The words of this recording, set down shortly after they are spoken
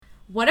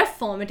What a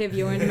formative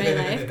year in my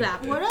life.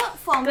 Clap. What a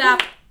formative...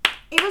 Clap.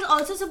 It was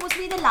also supposed to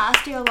be the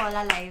last year of all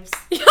our lives.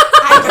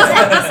 I just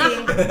have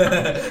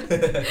to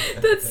say.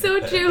 That's so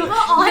true. We were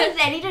all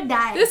ready to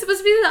die. This was supposed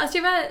to be the last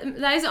year of our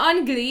lives.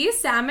 On Glee,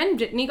 Sam and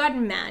Brittany got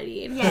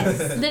married.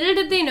 Yes. Little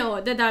did they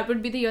know that that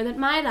would be the year that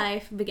my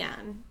life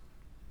began.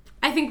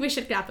 I think we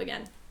should clap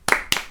again.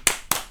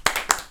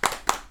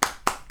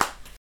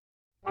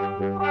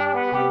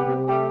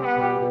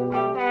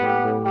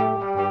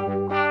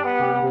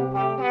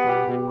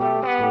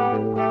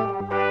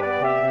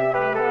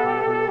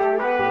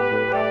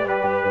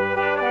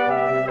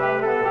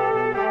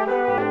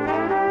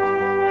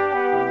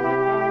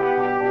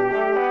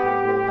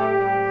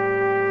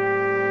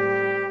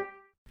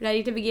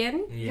 Ready to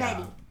begin? Yeah,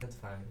 Ready. that's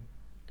fine.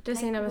 To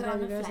say Like we're Namaskar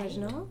on a Divya flight.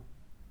 Sajno?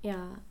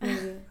 Yeah,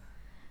 maybe.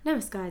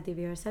 Namaskar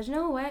Divya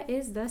Sajno, where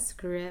is the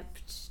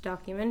script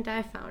document?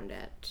 I found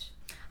it.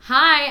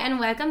 Hi, and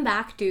welcome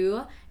back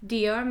to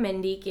Dear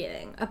Mindy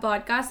Kaling, a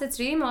podcast that's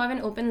really more of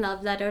an open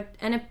love letter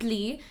and a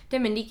plea to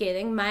Mindy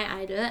Kaling, my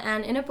idol,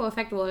 and in a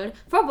perfect world,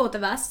 for both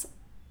of us,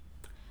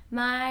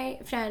 my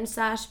friend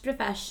 /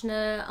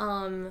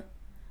 professional,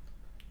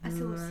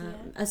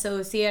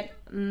 associate,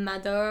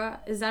 mother,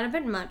 is that a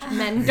bit much?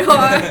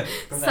 Mentor,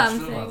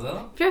 something.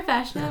 Mother?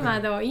 Professional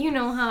mother. You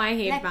know how I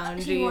hate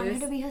boundaries. You want her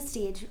to be her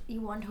stage. You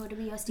want her to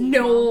be your stage. mom.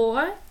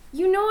 No,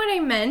 you know what I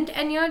meant,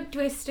 and you're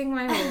twisting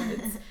my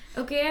words.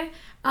 Okay.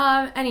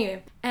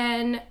 Anyway,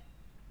 and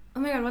oh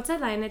my god, what's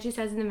that line that she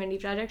says in the Mindy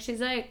Project? She's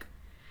like,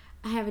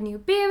 I have a new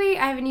baby,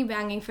 I have a new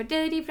banging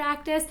fertility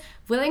practice,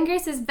 Will and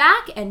Grace is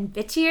back and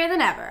bitchier than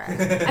ever.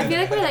 I feel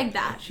like we're like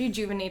that,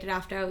 rejuvenated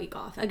after a week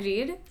off.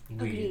 Agreed?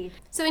 Agreed.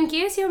 So in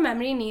case your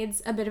memory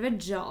needs a bit of a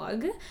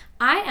jog,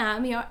 I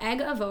am your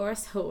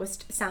egg-averse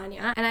host,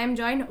 Sanya, and I'm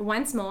joined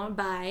once more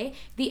by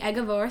the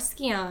egg-averse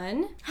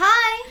Kian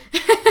Hi.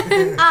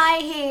 I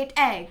hate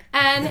egg.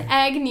 and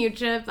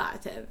egg-neutral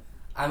Parthiv.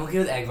 I'm okay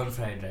with egg on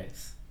fried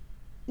rice.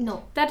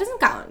 No. That doesn't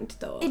count,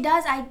 though. It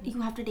does.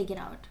 You have to take it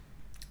out.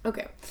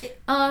 Okay.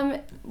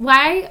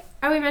 Why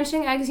are we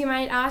mentioning eggs, you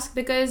might ask?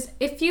 Because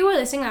if you were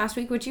listening last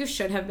week, which you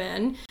should have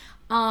been,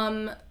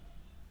 I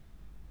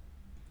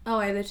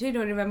literally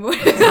don't remember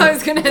what I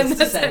was going to end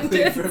the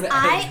sentence.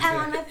 I am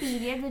on my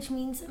period, which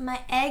means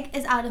my egg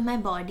is out of my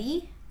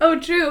body. Oh,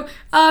 true.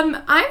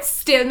 I'm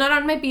still not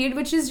on my period,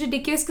 which is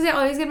ridiculous because I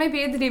always get my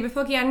period the day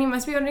before Kian. You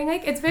must be wondering,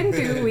 like, it's been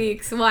 2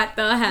 weeks. What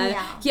the hell?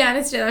 Yeah. Kian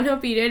is still on her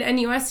period and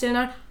you are still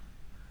not.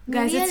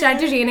 Guys, Maybe it's a started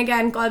to little- rain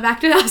again. Call back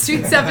to last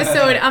week's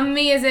episode.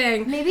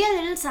 Amazing. Maybe a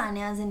little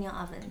Sanya's in your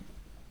oven.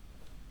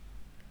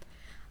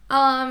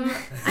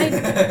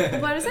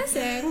 What was I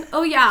saying?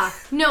 Oh yeah,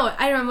 no,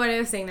 I remember what I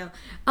was saying now.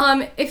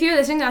 If you were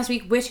listening last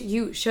week, which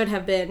you should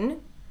have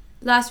been,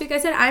 last week I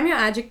said I'm your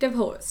adjective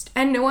host,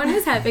 and no one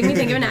was helping me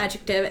think of an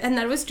adjective, and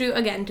that was true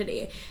again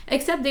today.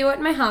 Except they were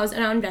at my house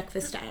around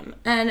breakfast time,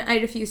 and I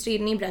refused to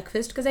eat any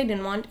breakfast because I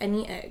didn't want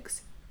any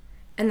eggs,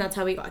 and that's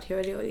how we got here,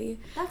 really.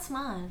 That's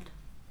smart.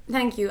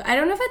 Thank you. I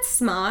don't know if it's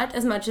smart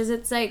as much as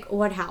it's like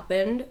what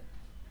happened,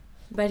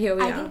 but here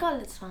we are. I can call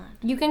it smart.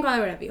 You can call it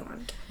whatever you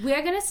want. We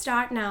are gonna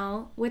start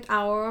now with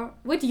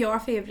your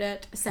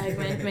favorite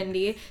segment,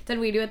 Mindy, that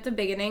we do at the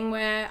beginning,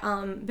 where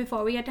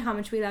before we get to how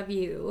much we love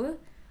you,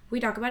 we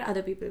talk about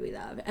other people we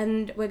love,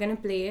 and we're gonna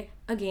play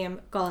a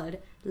game called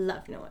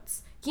Love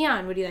Notes.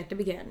 Kian, would you like to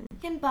begin?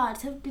 Can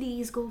Parthiv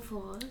please go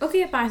first?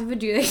 Okay, Parthiv,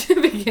 would you like to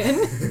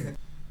begin?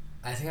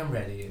 I think I'm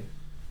ready.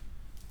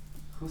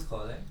 Who's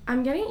calling?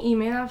 I'm getting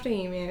email after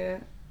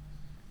email.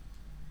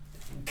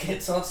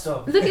 It's not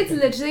stop. Look, it's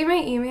literally my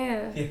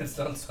email. Yeah, it's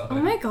not stop. Oh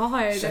my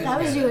god. Shut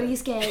That was Yeah. really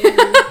scary.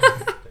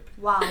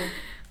 Wow.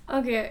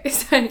 Okay,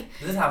 sorry.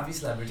 Is it Happy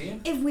Celebrity?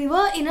 If we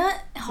were in a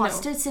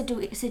hostage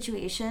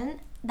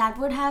situation, that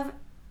would have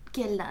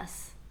killed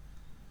us.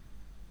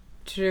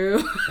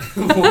 True.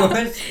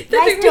 What?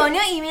 Guys, turn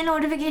your email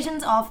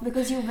notifications off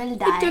because you will It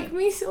die. took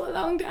me so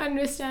long to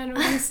understand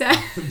what you said.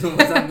 No,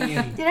 what's that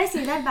mean? Did I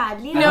say that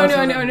badly?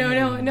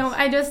 No.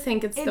 I just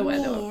think it's It the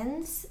weather.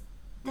 means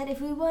that if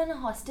we were in a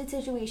hostage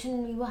situation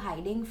and we were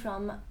hiding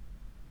from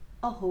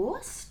a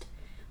host.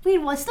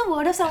 Wait, what's the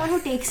word of someone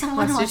who takes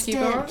someone Hostage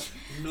hostage?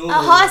 keeper? No. A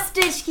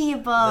hostage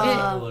keeper.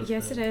 No.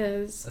 Yes, it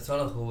is. It's not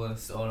a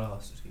host or a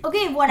hostage.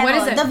 Okay, whatever.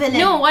 What is it? The villain.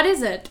 No, what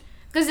is it?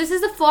 Because this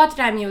is the 4th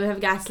time you will have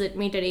gaslit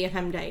me today if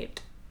I'm right.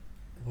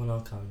 We're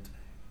not counting.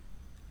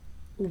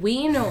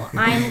 We know.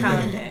 I'm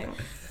counting.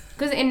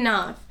 Because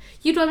enough.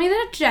 You told me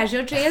that a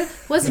treasure trail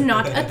was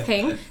not a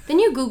thing. Then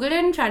you Googled it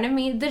in front of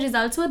me. The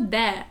results were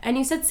there. And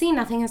you said, see,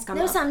 nothing has come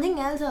There up. was something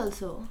else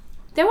also.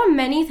 There were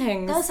many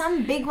things. There was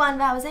some big one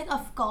where I was like,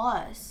 of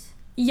course.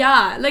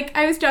 Yeah, like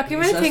I was talking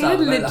about a Just thing that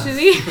stop my laugh.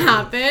 literally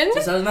happened.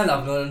 Just tell my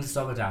love note and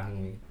stop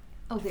attacking me.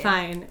 Okay.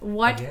 Fine.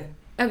 What? Okay?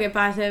 Okay,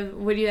 Parthiv,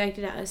 would you like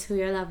to tell us who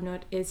your love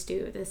note is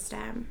to this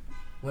time?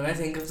 When I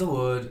think of the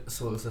word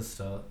soul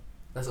sister,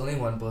 there's only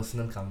one person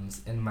that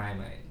comes in my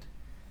mind.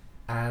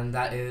 And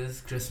that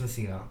is Chris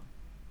Messina.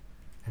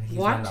 And he's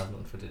What? my love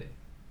note for today.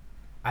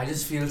 I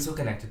just feel so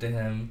connected to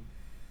him.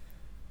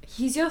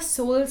 He's your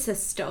soul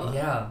sister.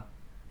 Yeah.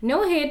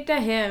 No hate to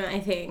him, I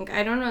think.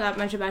 I don't know that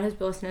much about his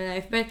personal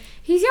life, but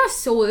he's your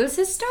soul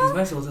sister? He's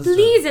my soul sister.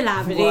 Please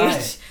elaborate.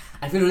 Why?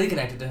 I feel really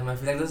connected to him. I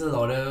feel like there's a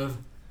lot of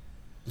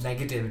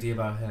negativity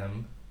about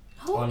him.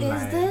 Who online.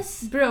 is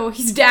this? Bro,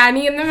 he's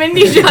Danny in the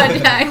Mindy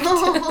Project.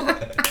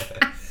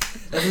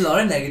 There's a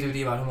lot of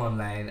negativity about him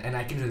online, and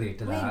I can relate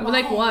to that. Well,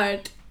 like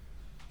what?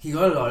 He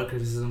got a lot of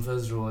criticism for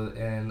his role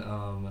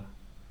in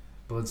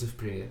Birds of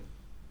Prey.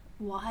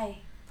 Why?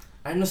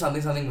 I don't know,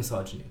 something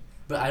misogyny.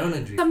 But I don't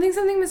agree.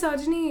 Something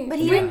misogyny. But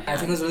I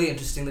think it was really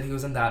interesting that he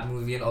was in that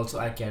movie, and also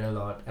I Care a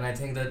Lot. And I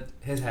think that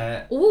his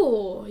hair...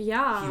 Oh,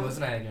 yeah. He was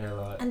in I Care a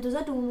Lot. And those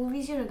are two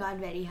movies you regard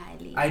very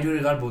highly. I do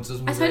regard both those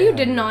movies. I thought you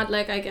did not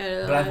like I Care a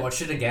Lot. But I've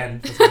watched it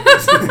again. For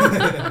some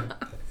reason.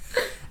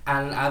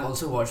 And I've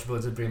also watched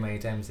Birds of Prey many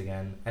times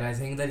again. And I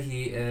think that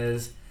he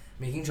is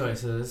making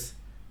choices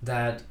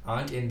that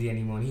aren't indie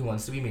anymore. And he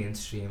wants to be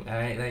mainstream.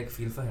 And I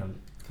feel for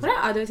him. What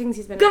are other things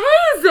he's been Guys!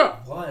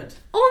 What?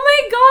 Oh my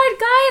god,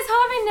 guys,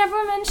 how have I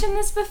never mentioned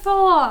this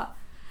before?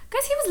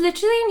 Guys, he was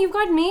literally in You've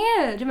Got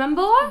Mail,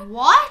 remember?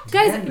 What?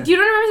 Guys, When? you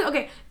don't remember?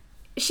 Okay,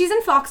 she's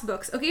in Fox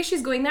Books, okay?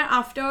 She's going there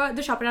after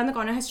the shop around the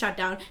corner has shut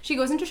down. She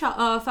goes into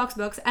Fox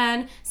Books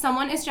and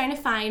someone is trying to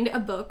find a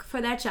book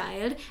for their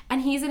child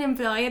and he's an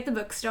employee at the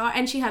bookstore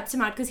and she helps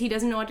him out because he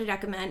doesn't know what to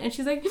recommend. And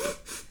she's like, this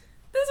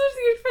was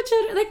good for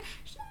children. Like,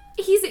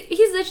 he's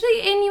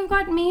literally in You've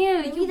Got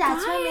Mail. Maybe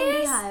that's why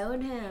Mindy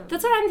hired him.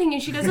 That's what I'm thinking.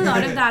 She does a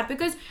lot of that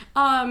because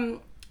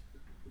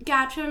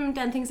Kat from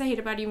 10 Things I Hate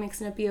About You makes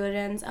an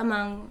appearance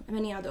among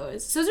many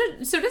others. So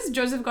does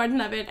Joseph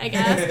Gordon-Levitt, I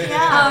guess.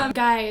 Yeah.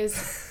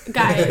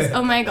 Guys,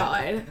 oh my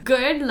god.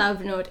 Good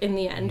love note in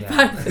the end.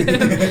 Yeah.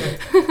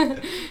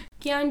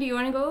 Kian, do you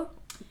want to go?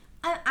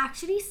 I'm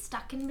actually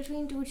stuck in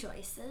between two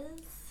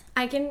choices.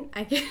 I can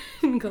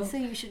go. So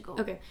you should go.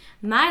 Okay.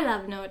 My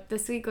love note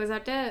this week goes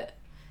out to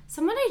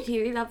someone I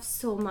really love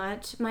so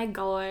much. My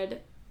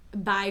god.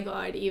 By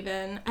God,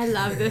 even. I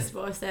love this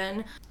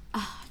person.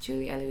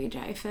 Julia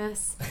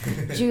Louis-Dreyfus.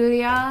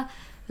 Julia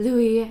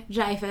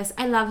Louis-Dreyfus.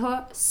 I love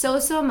her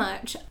so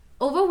much.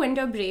 Over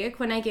winter break,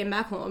 when I came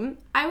back home,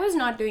 I was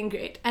not doing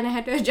great and I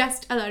had to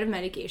adjust a lot of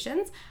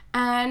medications.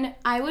 And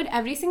I would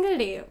every single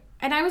day,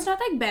 and I was not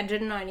like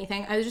bedridden or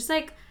anything, I was just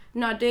like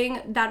not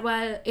doing that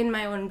well in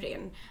my own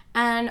brain.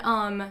 And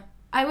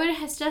I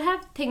would still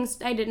have things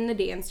I did in the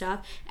day and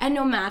stuff. And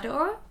no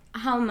matter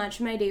how much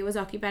my day was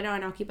occupied or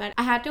unoccupied,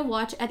 I had to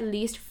watch at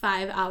least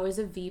 5 hours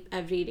of Veep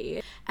every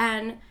day.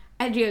 And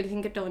I really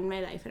think it turned my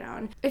life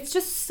around. It's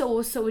just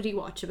so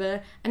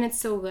rewatchable and it's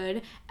so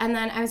good. And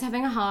then I was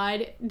having a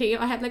hard day, or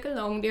I had like a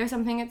long day or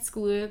something at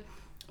school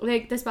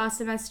like this past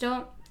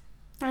semester,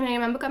 and I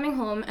remember coming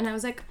home and I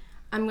was like,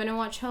 I'm gonna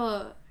watch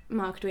her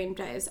Mark Twain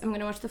Prize. I'm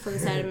gonna watch the full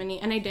ceremony.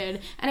 And I did.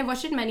 And I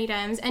watched it many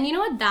times. And you know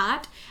what?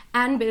 That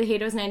and Bill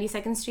Hader's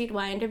 92nd Street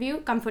Y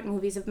interview, comfort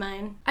movies of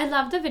mine. I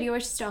love the video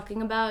where she's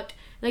talking about,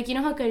 like, you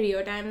know, her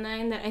career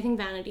timeline that I think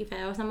Vanity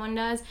Fair or someone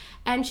does.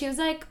 And she was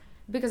like,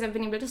 because I've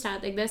been able to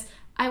start like this,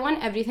 I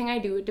want everything I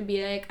do to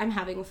be like, I'm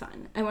having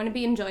fun. I want to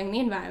be enjoying the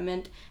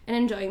environment and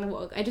enjoying the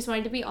work. I just want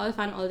it to be all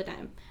fun all the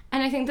time.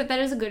 And I think that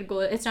is a good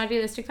goal. It's not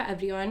realistic for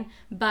everyone,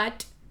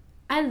 but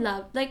I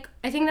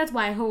think that's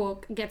why her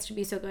work gets to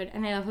be so good,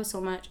 and I love her so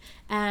much.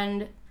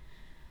 And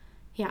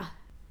yeah,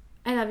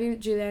 I love you,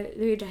 Julia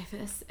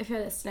Louis-Dreyfus. If you're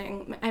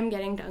listening, I'm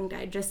getting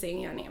tongue-tied just saying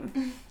your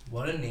name.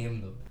 What a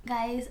name, though.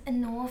 Guys,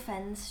 no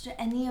offense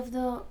to any of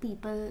the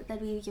people that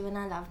we've given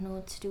our love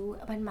notes to,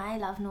 but my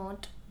love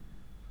note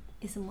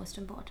is the most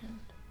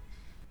important.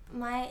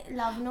 My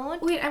love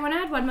note... Wait, I want to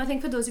add one more thing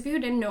for those of you who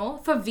didn't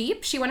know. For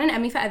Veep, she won an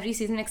Emmy for every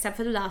season except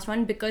for the last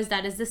one, because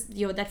that is this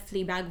year that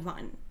Fleabag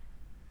won.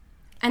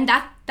 And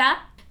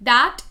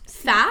that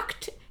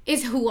fact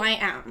is who I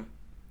am.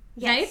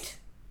 Yes. Right?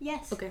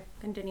 Yes. Okay,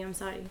 continue. I'm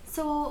sorry.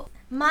 So,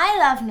 my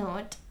love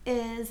note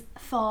is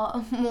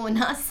for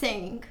Mona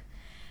Singh.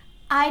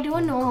 I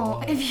don't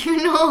know if you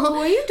know who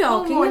are you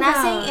talking who Mona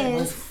about? Singh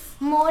is.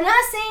 Mona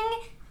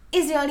Singh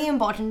is really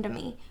important to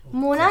me.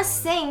 Mona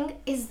Singh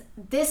is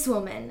this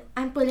woman.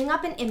 I'm pulling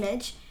up an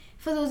image.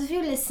 For those of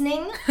you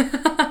listening,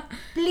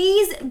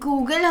 please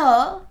Google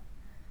her.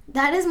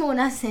 That is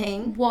Mona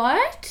Singh.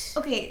 What?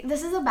 Okay,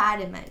 this is a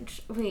bad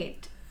image.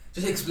 Wait.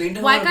 Just explain to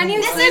her. Why can't you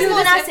This explain is who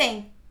Mona this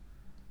Singh.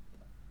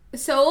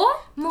 So?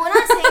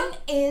 Mona Singh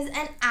is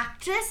an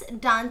actress,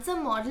 dancer,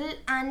 model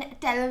and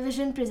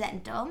television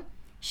presenter.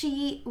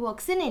 She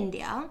works in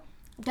India,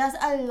 does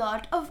a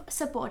lot of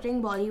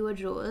supporting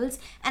Bollywood roles,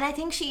 and I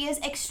think she is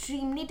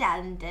extremely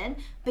talented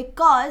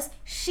because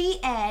she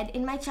aired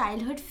in my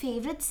childhood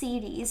favorite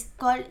series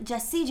called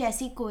Jassi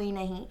Jaisi Koi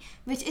Nahi,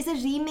 which is a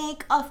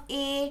remake of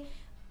a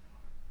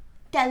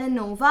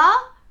telenova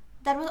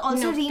that was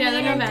also remade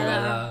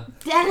telenovela.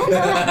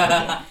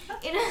 Telenovela.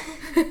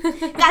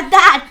 Got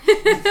that.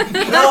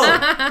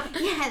 No.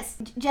 Yes,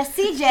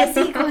 Jassi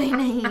Jaisi Koi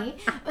Nahi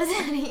was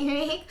a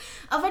remake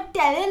of a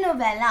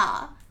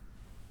telenovela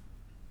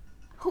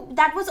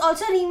that was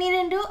also remade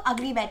into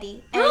Ugly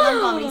Betty, airing on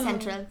Comedy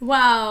Central.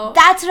 Wow.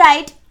 That's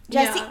right,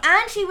 Jassi, Yeah.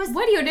 and she was.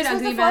 What year did this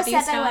was Ugly the first Betty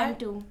set start? I went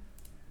to.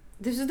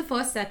 This was the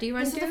first set you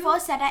went This to? was the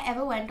first set I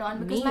ever went on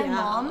because my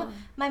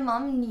Meow.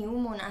 mom knew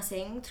Mona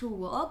Singh through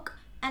work,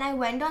 and I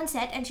went on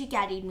set and she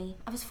carried me.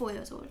 I was 4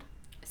 years old.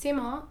 Say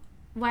more.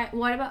 Why do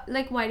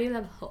you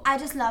love her? I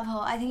just love her.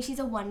 I think she's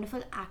a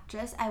wonderful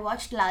actress. I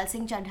watched Lal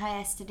Singh Chadha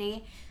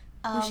yesterday.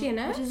 Was she in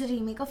it? Which is a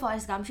remake of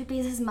Forrest Gump. She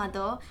plays his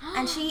mother,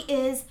 and she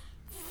is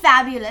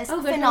fabulous, Oh,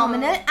 good for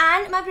phenomenal. her.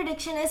 And my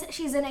prediction is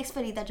she's the next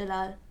Farida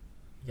Jalal.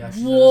 Yeah,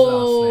 she did this last night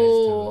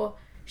Whoa.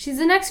 She's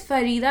the next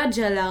Farida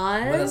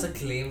Jalal. too. Well, that's a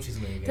claim she's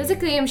making. That's a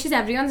claim. She's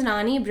everyone's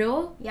nanny,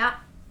 bro. Yeah.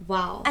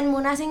 Wow. And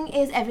Mona Singh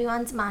is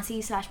everyone's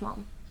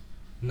Masi/mom.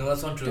 No,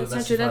 that's not true. That's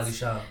That's not true, Shefali that's-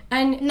 Shah.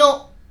 And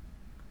No.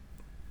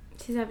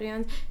 she's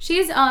everyone's.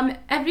 She's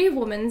every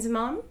woman's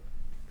mom.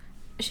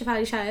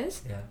 Shefali Shah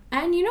is. Yeah.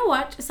 And you know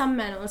what? Some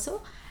men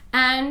also.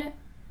 And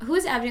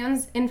who's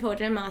everyone's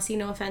infertile Masi?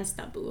 No offense,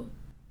 Tabu.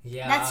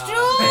 Yeah. That's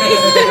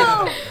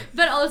true.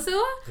 But also,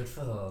 Good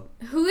for her.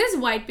 who is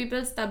white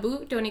people's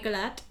Tabu? Toni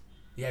Collette.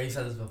 Yeah, you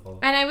said this before.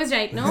 And I was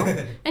right, no?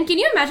 And can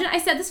you imagine? I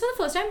said this for the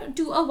first time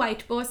to a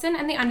white person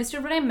and they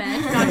understood what I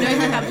meant, not knowing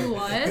what Tabu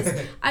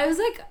was. I was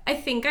like, I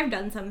think I've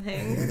done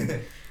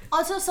something.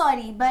 Also,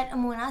 sorry, but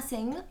Mona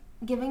Singh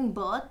giving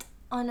birth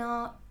on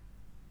a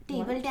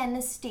table What?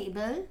 tennis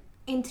table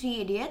in Three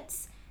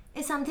Idiots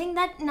is something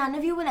that none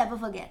of you will ever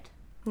forget.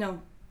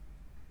 No.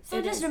 So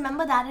It just is.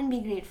 remember that and be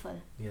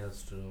grateful. Yeah,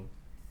 that's true.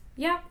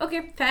 Yeah,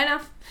 okay, fair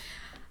enough.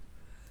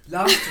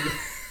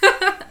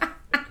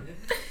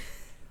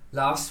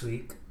 Last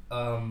week,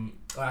 or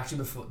actually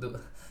before the.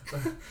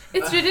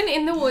 It's written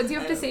in the words, you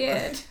have to say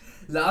it.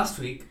 Last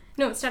week,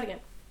 Start again.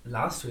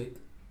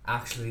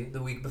 actually,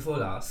 the week before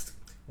last,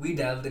 we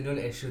delved into an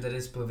issue that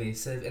is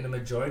pervasive in a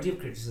majority of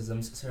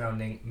criticisms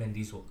surrounding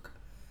Mindy's work: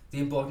 the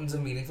importance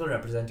of meaningful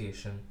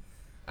representation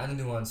and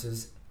the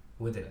nuances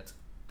within it.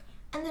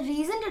 And the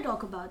reason to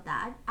talk about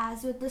that,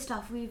 as with the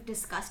stuff we've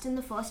discussed in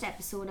the first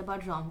episode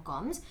about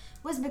rom-coms,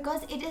 was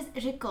because it is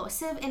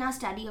recursive in our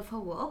study of her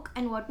work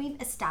and what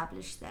we've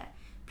established there.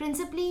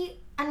 Principally,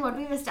 and what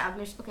we've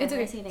established... Okay, It's I'm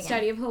gonna okay. say it again.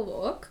 Study of her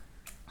work.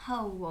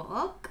 Her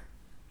work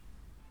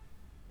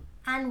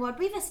and what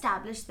we've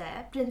established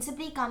there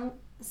principally comes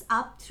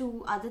up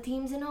through other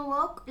themes in her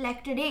work.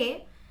 Like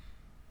today,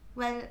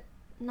 well,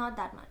 not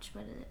that much,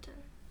 but a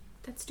little.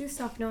 That's too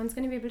soft. No one's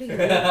gonna be able to hear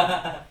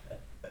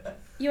it.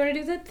 You wanna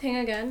do the thing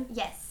again?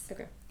 Yes.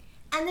 Okay.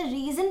 And the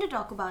reason to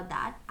talk about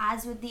that,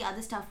 as with the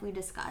other stuff we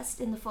discussed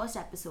in the first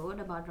episode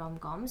about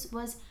rom-coms,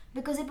 was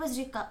because it was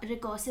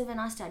recursive in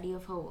our study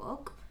of her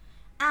work.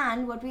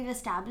 And what we've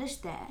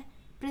established there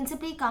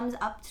principally comes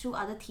up through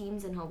other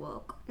themes in her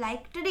work.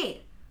 Like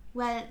today.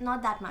 Well,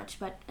 not that much,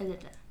 but a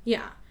little.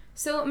 Yeah.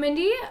 So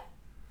Mindy,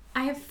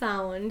 I have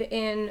found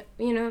in,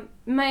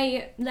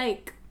 my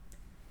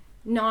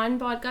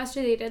non-podcast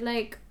related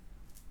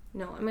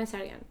no, I'm gonna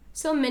start again.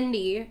 So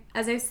Mindy,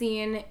 as I've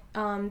seen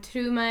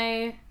through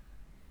my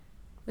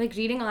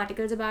reading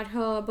articles about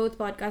her, both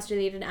podcast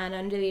related and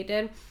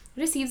unrelated,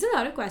 receives a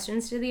lot of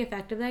questions to the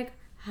effect of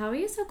how are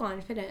you so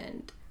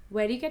confident?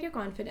 Where do you get your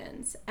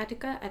confidence?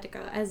 Etika,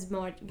 as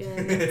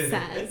Morgan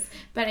says.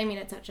 But I mean,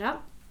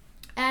 etc.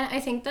 And I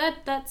think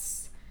that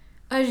that's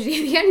a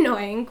really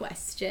annoying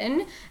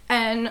question.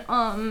 And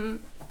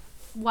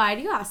why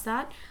do you ask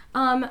that?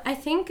 I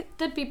think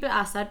that people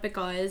ask that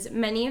because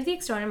many of the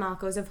external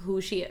markers of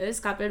who she is,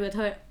 coupled with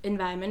her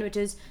environment, which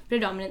is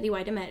predominantly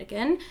white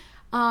American,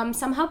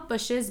 somehow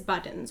pushes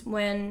buttons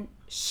when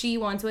she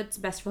wants what's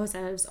best for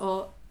herself,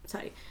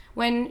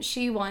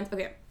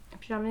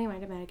 predominantly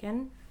white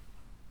American,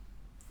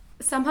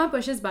 somehow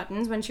pushes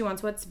buttons when she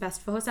wants what's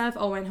best for herself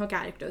or when her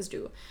characters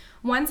do.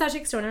 One such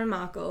external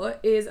marker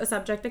is a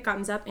subject that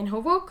comes up in her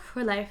work,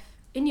 her life,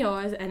 in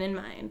yours, and in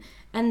mine.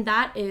 And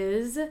that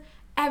is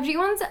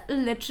everyone's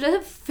literal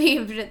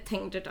favorite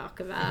thing to talk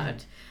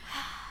about.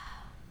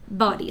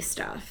 Body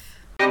stuff.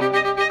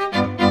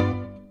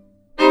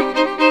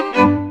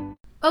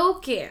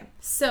 Okay,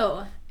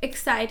 so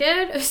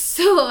excited?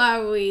 So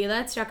are we.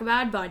 Let's talk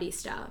about body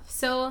stuff.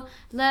 So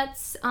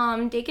let's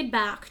take it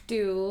back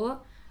to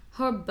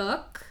her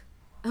book.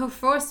 Her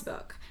first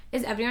book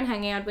is Everyone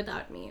Hanging Out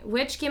Without Me,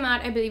 which came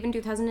out, I believe, in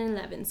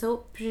 2011.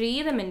 So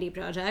pre the Mindy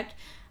Project.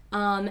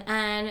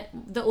 And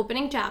the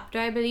opening chapter,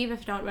 I believe,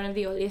 if not one of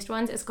the earliest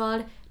ones, is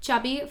called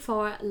Chubby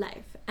for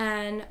Life.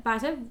 And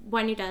Parthiv,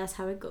 why don't you tell us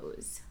how it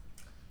goes?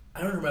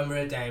 I don't remember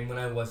a time when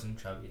I wasn't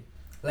chubby.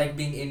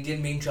 Being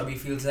Indian, being chubby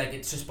feels like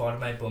it's just part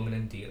of my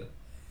permanent deal.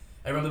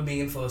 I remember being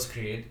in first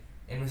grade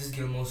in Mrs.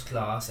 Gilmore's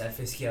class at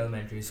Fiske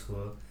Elementary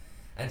School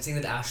and seeing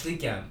that Ashley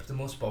Kemp, the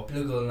most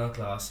popular girl in our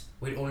class,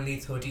 weighed only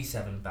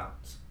 37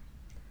 pounds.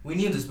 We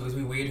knew this because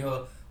we weighed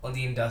her on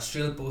the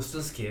industrial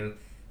postal scale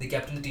they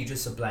kept in the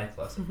teacher's supply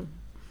closet.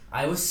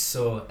 I was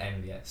so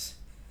envious.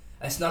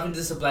 I snuck into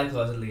the supply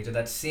closet later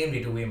that same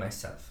day to weigh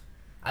myself.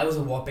 I was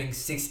a whopping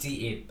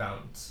 68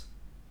 pounds.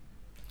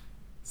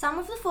 Some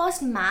of the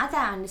first math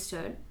I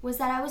understood was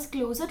that I was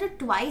closer to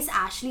twice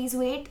Ashley's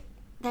weight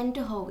than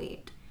to her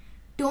weight.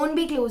 Don't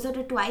be closer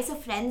to twice a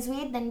friend's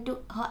weight than to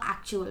her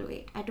actual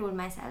weight, I told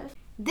myself.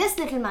 This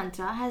little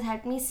mantra has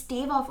helped me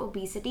stave off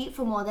obesity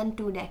for more than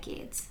 2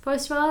 decades.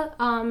 First of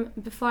all,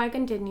 before I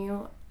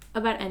continue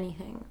about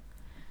anything,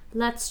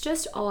 let's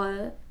just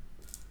all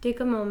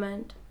take a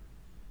moment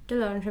to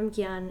learn from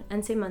Kian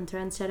and say mantra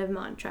instead of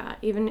mantra,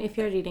 even if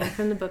you're reading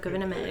from the Book of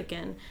an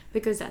American,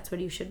 because that's what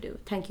you should do.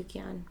 Thank you,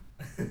 Kian.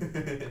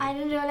 I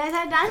didn't realize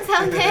I'd done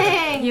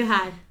something. You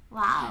had.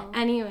 Wow.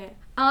 Anyway,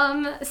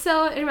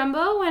 so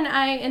remember when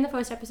in the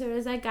first episode, I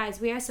was like, guys,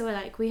 we are so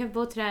alike. We have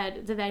both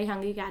read The Very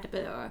Hungry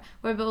Caterpillar.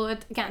 We're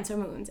both Cancer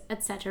Moons,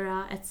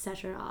 etc.,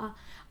 etc.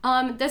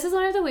 This is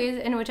one of the ways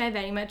in which I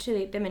very much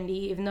relate to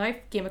Mindy, even though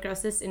I came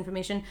across this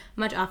information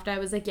much after I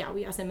was like, yeah,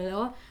 we are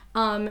similar.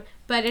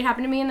 But it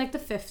happened to me in like the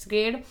 5th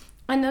grade.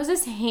 And there was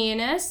this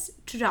heinous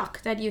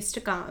truck that used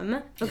to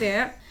come,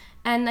 okay,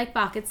 and like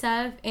park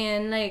itself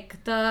in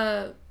like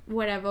the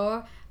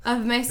whatever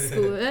of my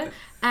school.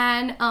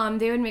 And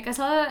they would make us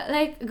all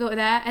like go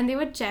there, and they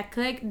would check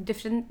like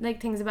different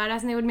like things about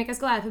us, and they would make us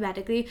go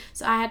alphabetically.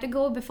 So I had to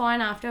go before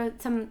and after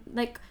some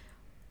like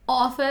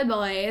awful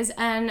boys,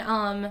 and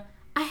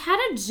I had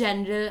a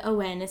general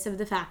awareness of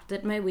the fact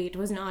that my weight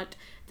was not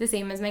the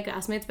same as my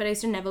classmates, but I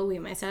used to never weigh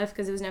myself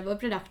because it was never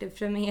productive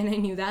for me, and I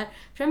knew that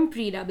from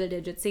pre-double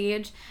digits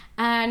age.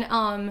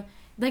 And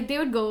like they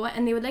would go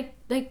and they would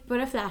like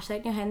put a flashlight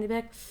in your hand, and they'd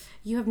be like,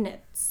 you have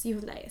nits, you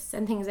have lice,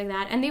 and things like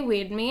that. And they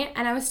weighed me,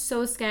 and I was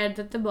so scared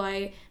that the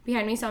boy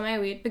behind me saw my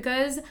weight,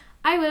 because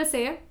I will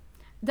say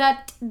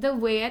that the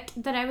weight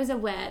that I was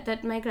aware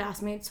that my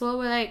classmates were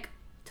like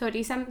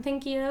 30 something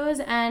kilos,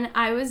 and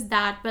I was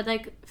that but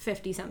like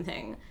 50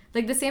 something,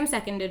 like the same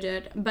second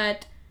digit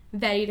but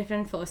very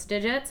different first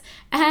digits.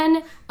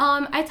 And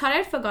I thought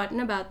I'd forgotten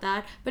about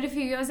that, but a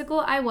few years ago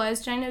I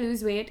was trying to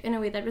lose weight in a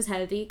way that was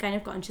healthy, kind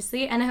of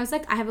consciously, and I was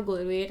like, I have a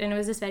goal weight, and it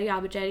was this very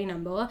arbitrary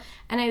number,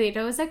 and I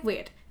later was like,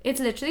 wait, it's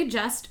literally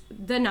just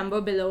the number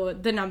below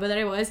the number that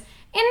I was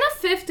in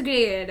the 5th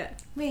grade.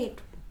 Wait,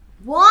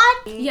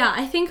 what? Yeah,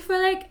 I think for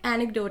like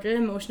anecdotal,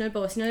 emotional,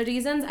 personal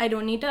reasons, I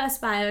don't need to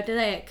aspire to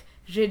like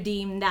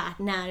redeem that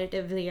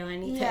narratively or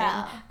anything.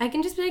 Yeah. I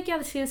can just be like, yeah,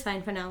 this feels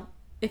fine for now,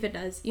 if it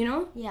does, you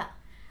know? Yeah.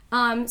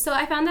 So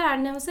I found that out,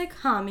 and I was like,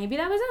 maybe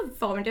that was a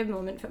formative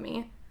moment for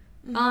me.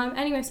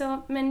 Anyway,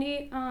 so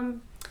Mindy,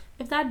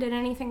 if that did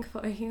anything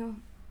for you,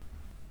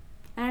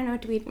 I don't know,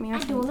 tweet me or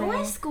something. I don't know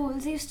why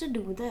schools used to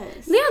do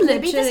this. Yeah, literally.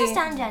 Maybe this is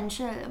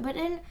tangential, but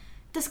in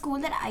the school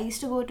that I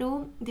used to go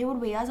to, they would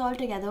weigh us all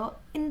together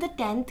in the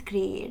 10th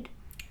grade.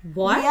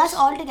 What? Weigh us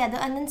all together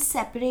and then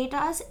separate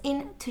us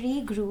in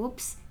 3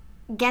 groups.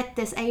 Get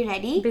this, are you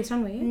ready? Based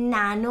on weight?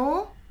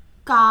 Nano,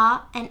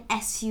 car, and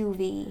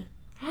SUV.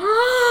 Wait,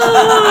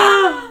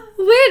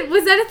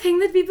 was that a thing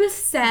that people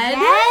said?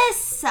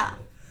 Yes! And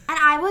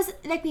I was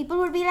like, people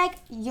would be like,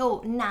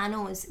 yo,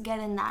 nanos, get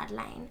in that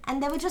line.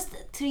 And there were just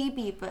 3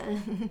 people.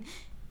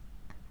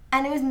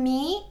 And it was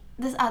me,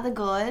 this other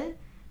girl,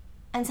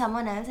 and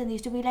someone else. And they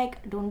used to be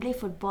like, don't play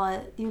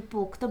football. You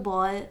poke the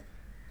ball.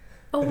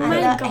 Oh and my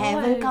the god. air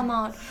will come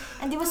out.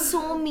 And they were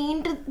so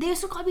mean they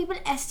used to call people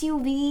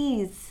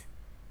SUVs.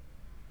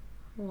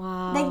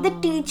 Wow. Like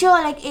the teacher,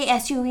 like a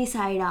SUV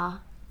sider.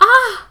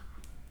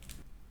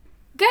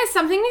 Guys,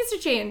 something needs to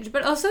change.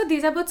 But also,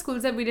 these are both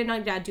schools that we did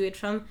not graduate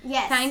from.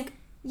 Yes. Thank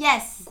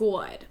Yes.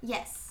 God.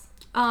 Yes.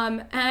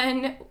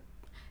 And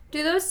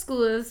to those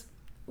schools,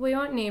 we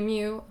won't name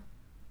you.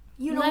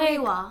 You know who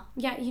you are.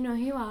 Yeah, you know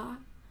who you are.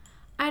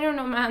 I don't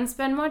know, man.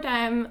 Spend more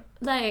time,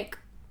 like,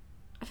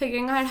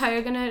 figuring out how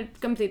you're gonna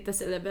complete the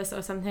syllabus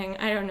or something.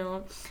 I don't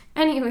know.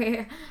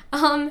 Anyway,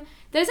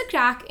 there's a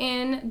crack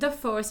in the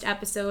first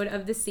episode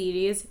of the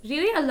series.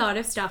 Really a lot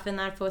of stuff in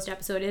that first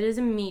episode. It is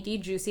a meaty,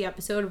 juicy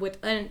episode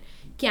with a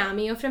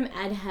cameo from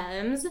Ed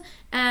Helms,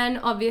 and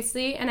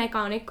obviously an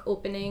iconic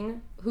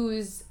opening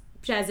whose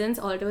presence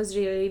alters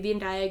really the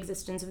entire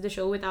existence of the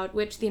show, without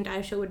which the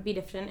entire show would be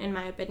different, in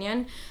my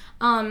opinion.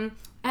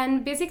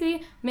 And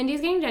basically, Mindy's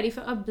getting ready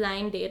for a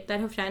blind date that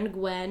her friend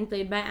Gwen,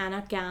 played by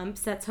Anna Camp,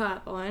 sets her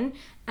up on.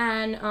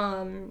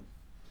 And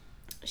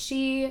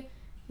she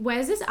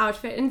wears this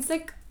outfit, and it's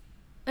like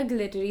a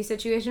glittery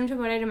situation from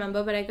what I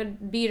remember, but I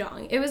could be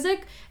wrong. It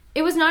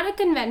was not a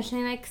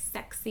conventionally like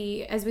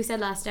sexy, as we said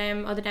last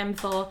time or the time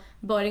before,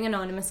 boring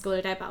anonymous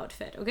girl type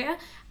outfit, okay?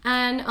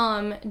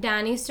 And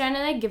Danny's trying to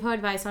like give her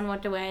advice on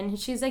what to wear, and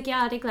she's like,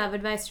 yeah, I'll take love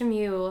advice from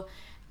you.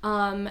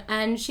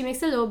 And she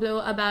makes a low blow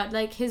about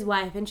like his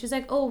wife, and she's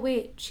like, oh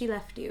wait, she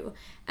left you.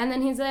 And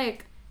then he's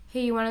like,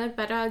 hey, you want to look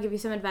better? I'll give you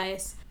some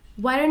advice.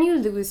 Why don't you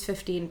lose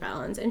 15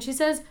 pounds? And she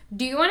says,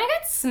 do you want to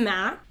get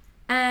smacked?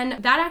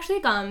 And that actually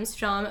comes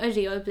from a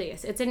real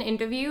place. It's an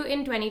interview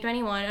in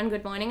 2021 on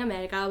Good Morning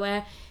America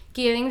where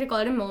Kaling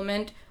recalled a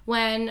moment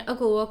when a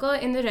coworker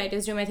in the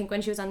writer's room, I think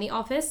when she was on The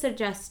Office,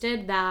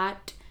 suggested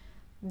that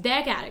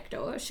their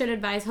character should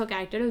advise her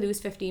character to lose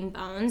 15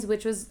 pounds,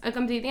 which was a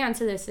completely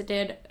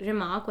unsolicited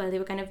remark while they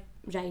were kind of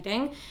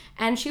writing.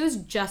 And she was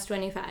just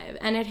 25.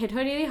 And it hit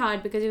her really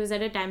hard because it was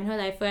at a time in her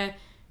life where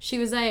she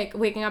was like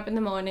waking up in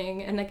the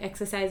morning and like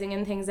exercising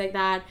and things like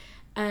that.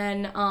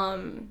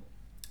 And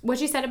what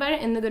she said about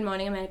it in the Good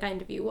Morning America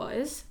interview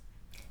was,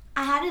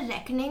 I had a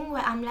reckoning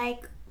where I'm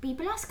like,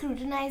 people are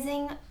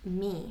scrutinizing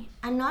me.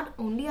 And not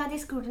only are they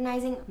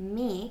scrutinizing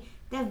me,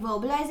 they're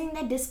verbalizing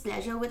their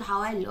displeasure with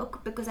how I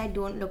look because I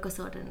don't look a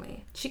certain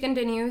way. She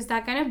continues,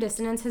 that kind of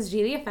dissonance has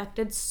really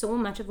affected so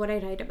much of what I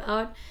write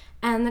about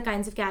and the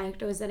kinds of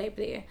characters that I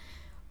play.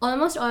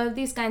 Almost all of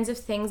these kinds of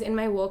things in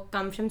my work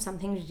come from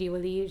something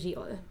really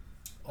real.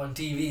 On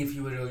TV, if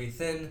you were really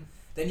thin,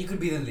 then you could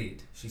be the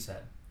lead, she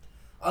said.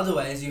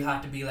 Otherwise, you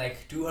had to be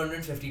like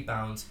 250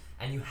 pounds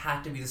and you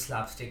had to be the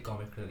slapstick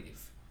comic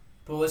relief.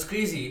 But what's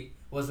crazy,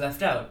 what's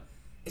left out,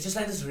 it's just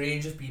like this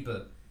range of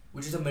people,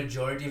 which is the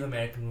majority of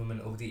American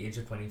women over the age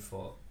of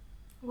 24.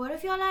 What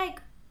if you're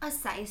like a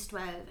size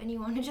 12 and you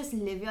want to just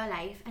live your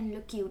life and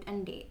look cute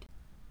and date?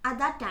 At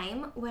that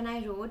time, when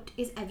I wrote,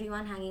 Is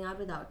Everyone Hanging Out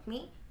Without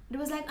Me? It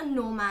was like a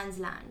no man's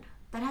land.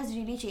 That has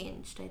really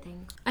changed, I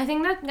think. I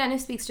think that kind of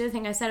speaks to the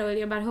thing I said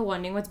earlier about her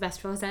wanting what's best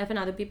for herself and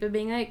other people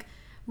being like,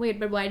 wait,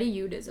 but why do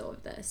you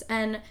deserve this?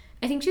 And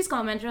I think she's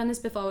commented on this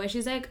before where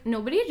she's like,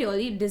 nobody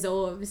really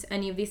deserves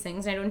any of these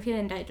things. I don't feel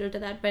entitled to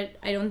that, but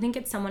I don't think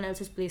it's someone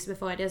else's place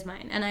before it is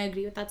mine. And I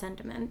agree with that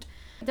sentiment.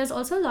 There's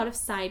also a lot of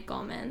side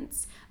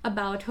comments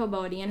about her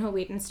body and her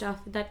weight and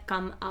stuff that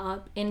come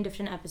up in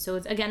different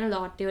episodes. Again, a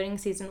lot during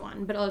season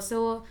 1, but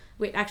also,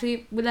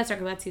 let's talk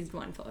about season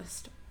 1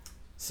 first.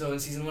 So in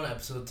season 1,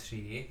 episode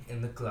 3,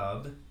 in the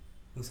club,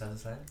 who says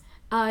this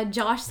line?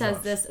 Josh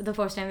says this the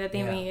first time that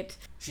they meet.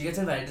 She gets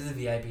invited to the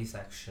VIP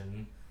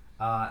section,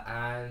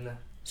 and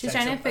she's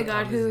trying to figure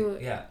out who.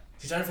 Yeah,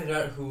 she's trying to figure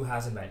out who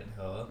has invited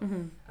her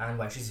and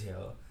why she's here.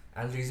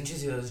 And the reason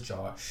she's here is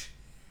Josh.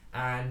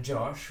 And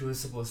Josh, who is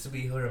supposed to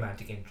be her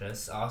romantic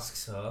interest,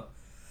 asks her,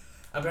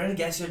 "I'm trying to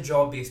guess your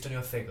job based on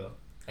your figure.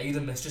 Are you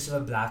the mistress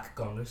of a black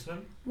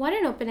congressman?" What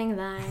an opening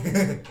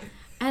line!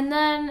 And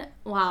then,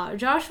 wow,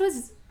 Josh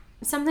was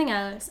something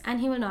else, and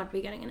he will not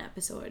be getting an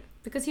episode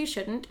because he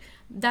shouldn't.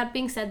 That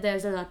being said,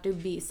 there's a lot to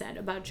be said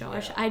about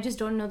Josh. Yeah. I just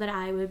don't know that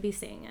I will be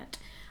saying it.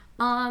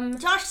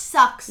 Josh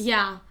sucks.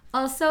 Yeah.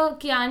 Also,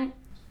 Kian,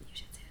 you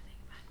should say a thing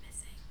about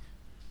missing.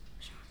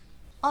 Sure.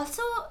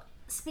 Also,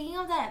 speaking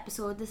of that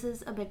episode, this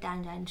is a bit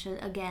tangential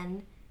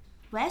again.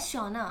 Where's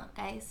Shauna,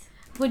 guys?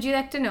 Would you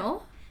like to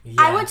know? Yes,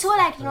 I would so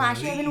like to know.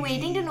 Actually, I've been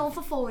waiting to know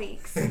for 4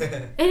 weeks.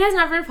 It has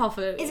not been 4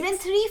 full weeks. It's been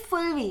 3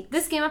 full weeks.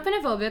 This came up in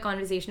a verbal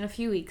conversation a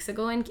few weeks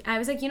ago, and I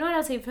was like, you know what,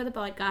 I'll save it for the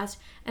podcast.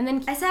 And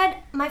then I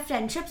said, my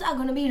friendships are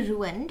going to be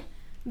ruined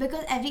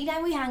because every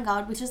time we hang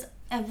out, which is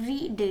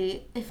every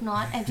day, if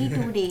not every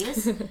 2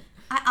 days,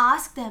 I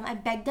asked them, I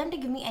begged them to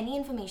give me any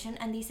information,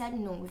 and they said,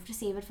 no, we have to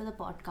save it for the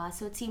podcast,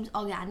 so it seems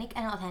organic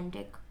and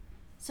authentic.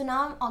 So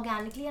now I'm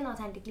organically and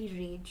authentically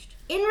raged.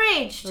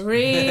 Enraged!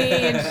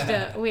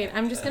 Raged. Wait,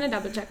 I'm just going to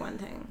double check one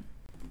thing.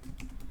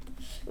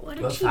 What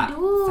did she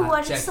do?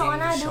 What did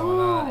Sona do?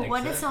 Shauna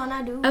What did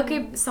Sona do?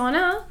 Okay,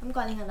 Sona. I'm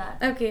calling her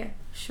that. Okay,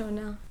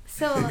 Shona.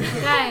 So,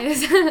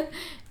 guys.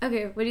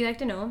 Okay, would you like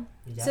to know?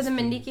 Yes, So the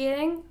Mindy please.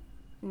 Kaling?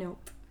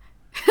 Nope.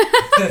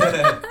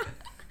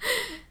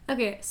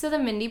 Okay, so the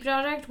Mindy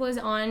Project was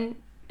on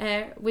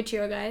air. Which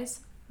year,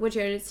 guys? Which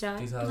year did it start?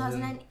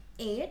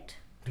 2008?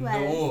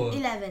 12? No.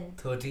 11?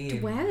 13.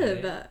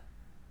 12. Right?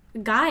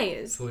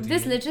 Guys, 14.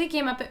 this literally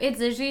came up. It's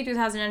literally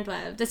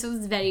 2012. This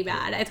was very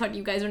bad. I thought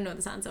you guys would know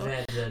this answer.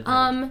 Red.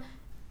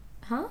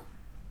 Huh?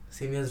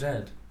 Same as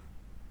Red.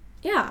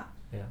 Yeah.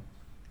 Yeah.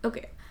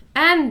 Okay.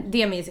 And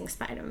The Amazing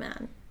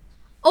Spider-Man.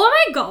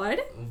 Oh my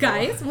god!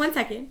 Guys, What? 1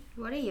 second.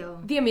 What are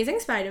you? The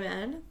Amazing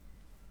Spider-Man,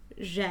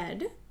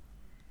 Red,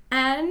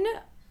 and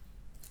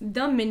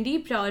the Mindy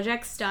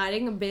Project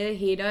starring Bill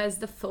Hader as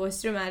the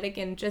first romantic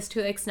interest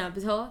who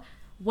snubs her.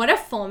 What a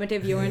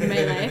formative year in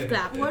my life.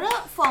 Clap. What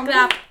a formative...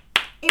 Clap.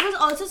 It was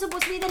also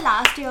supposed to be the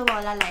last year of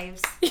all our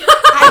lives. I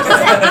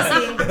just have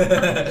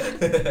to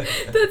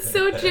say. That's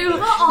so true. We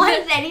were all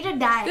ready to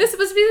die. This was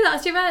supposed to be the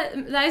last year of our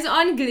lives.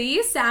 On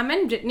Glee, Sam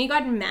and Brittany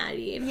got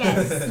married.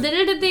 Yes.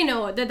 Little did they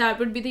know that that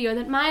would be the year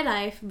that my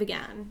life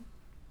began.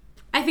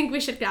 I think we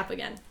should clap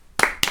again.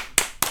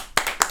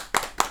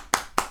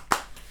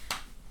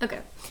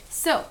 Okay.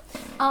 So,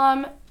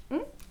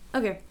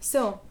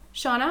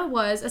 Shauna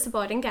was a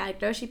supporting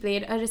character. She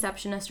played a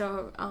receptionist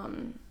or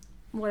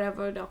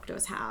whatever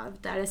doctors have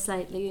that is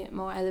slightly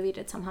more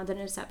elevated somehow than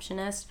a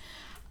receptionist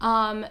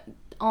on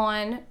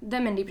the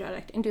Mindy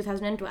Project in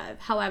 2012.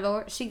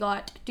 However, she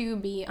got to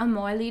be a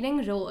more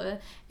leading role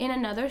in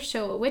another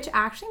show, which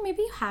actually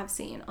maybe you have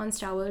seen on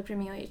Star World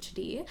Premiere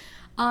HD.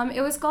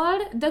 It was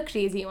called The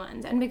Crazy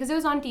Ones, and because it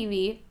was on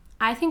TV,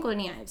 I think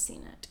only I've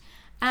seen it.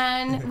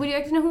 And would you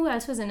like to know who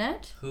else was in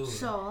it? Who?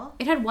 Sure.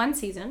 It had 1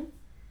 season.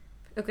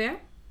 Okay?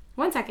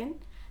 1 second.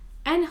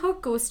 And her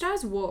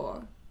co-stars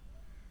were...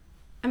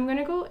 I'm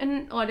gonna go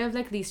in order of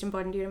like least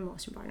important to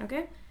most important,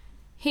 okay?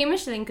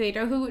 Hamish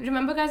Linklater, who...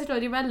 Remember guys I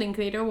told you about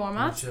Linklater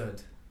warm-ups?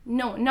 Richard.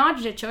 No,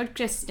 not Richard,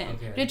 Kristen.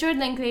 Okay. Richard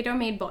Linklater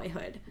made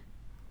Boyhood.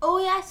 Oh,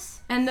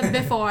 yes. And the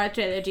Before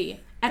trilogy,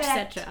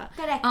 etc.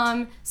 Correct.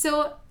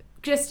 So,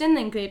 Kristen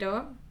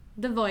Linklater,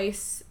 the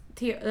voice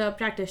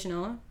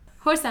practitioner,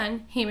 her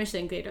son, Hamish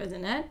Linklater, is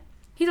in it.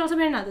 He's also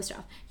been in other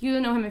stuff.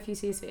 You'll know him if you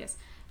see his face.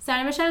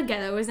 Sarah Michelle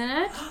Gellar was in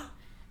it.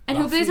 And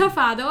who plays her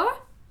father?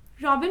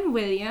 Robin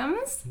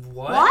Williams.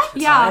 What?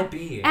 Yeah.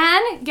 R.I.P.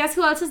 And guess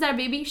who else is their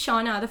baby?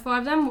 Shauna. The four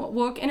of them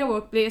work in a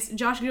workplace.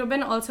 Josh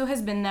Groban also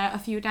has been there a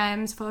few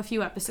times for a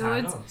few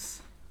episodes. Thanos.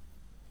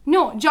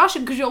 No, Josh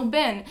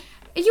Groban.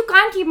 You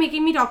can't keep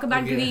making me talk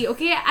about Glee,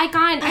 okay? I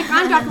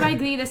can't talk about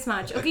Glee this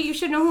much. Okay, you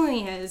should know who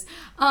he is.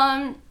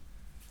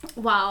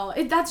 Wow,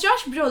 that's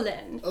Josh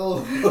Brolin.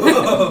 Oh.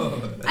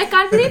 I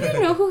can't believe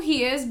you know who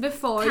he is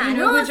before you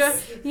know who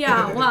Josh.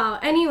 Yeah, wow.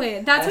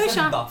 Anyway, that's where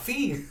Shauna.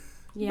 Buffy.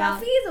 Yeah.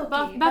 Buffy's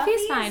okay.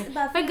 Buffy's fine.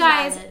 But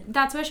guys,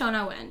 that's where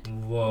Shauna went.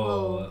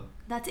 Whoa.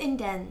 That's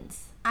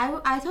intense.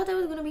 I thought there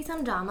was going to be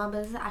some drama,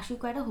 but it's actually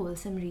quite a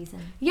wholesome reason.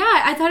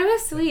 Yeah, I thought it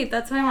was sweet.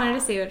 That's why I wanted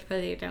to save it for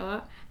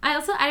later. I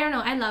don't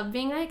know, I love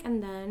being like,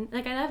 and then,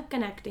 like, I love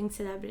connecting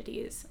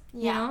celebrities.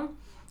 You know?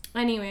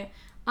 Anyway,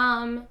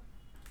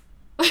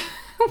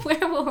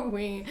 where were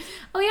we?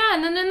 Oh yeah,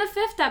 and then in the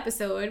 5th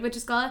episode, which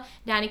is called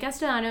Danny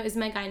Castellano is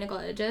My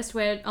Gynecologist,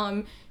 where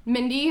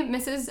Mindy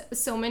misses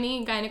so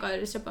many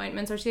gynecologist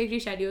appointments, or she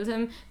reschedules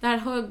him,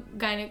 that her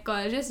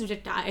gynecologist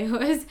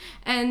retires,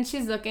 and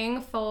she's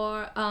looking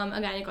for a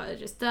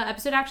gynecologist. The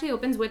episode actually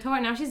opens with her,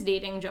 and now she's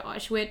dating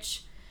Josh,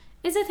 which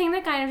is a thing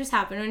that kind of just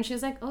happened when she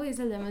was like, oh, he's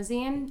a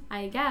limousine,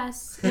 I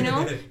guess, you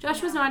know?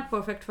 Josh was not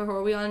perfect for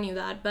her, we all knew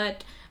that,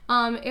 but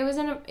it was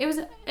an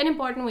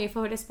important way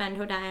for her to spend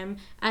her time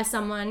as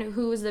someone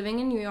who was living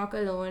in New York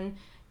alone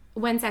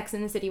when Sex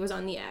and the City was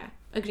on the air.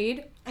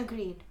 Agreed?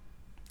 Agreed.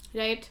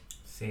 Right?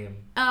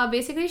 Same.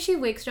 Basically, she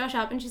wakes Josh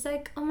up and she's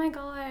like, oh my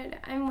god,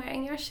 I'm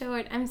wearing your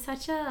shirt. I'm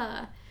such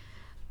a...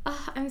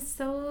 I'm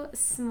so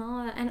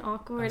small and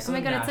awkward. Oh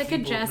my god, it's like a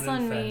dress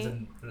on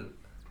me.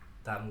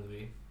 That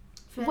movie.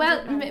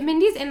 Well,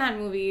 Mindy's in that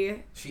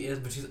movie. She is,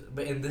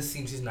 but in this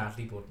scene she's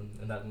Natalie Portman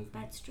in that movie.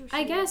 That's true.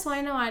 I guess,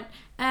 why not?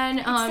 And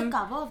it's the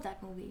cover of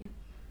that movie.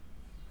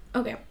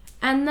 Okay.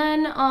 And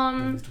then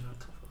Movies do not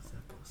cover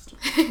that poster.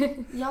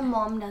 Your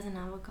mom doesn't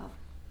have a cover.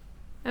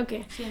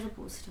 Okay. She has a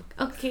poster.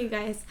 Okay,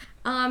 guys.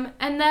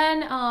 And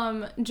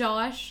then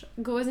Josh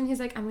goes and he's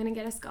like, I'm gonna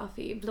get us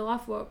coffee, blow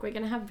off work, we're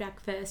gonna have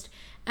breakfast.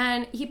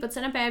 And he puts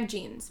on a pair of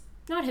jeans.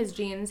 Not his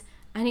jeans.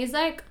 And he's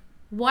like,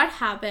 what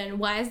happened?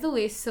 Why is the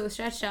waist so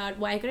stretched out?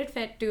 Why could it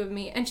fit two of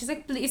me? And she's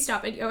like, please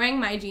stop it. You're wearing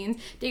my jeans.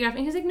 Take it off.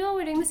 And he's like, no,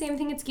 we're doing the same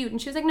thing. It's cute. And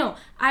she was like, no,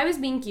 I was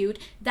being cute.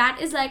 That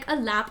is like a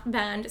lap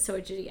band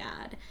surgery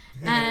ad.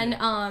 And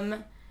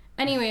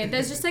anyway,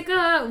 there's just like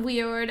a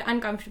weird,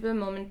 uncomfortable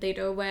moment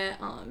later where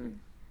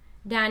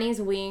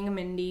Danny's weighing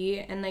Mindy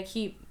and like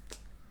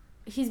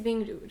he's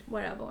being rude.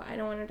 Whatever. I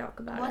don't want to talk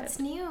about it. What's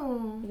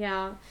new?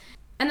 Yeah.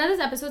 And then there's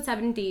episode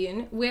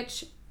 17,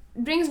 which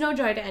brings no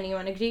joy to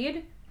anyone.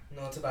 Agreed?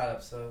 No, it's a bad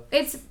episode.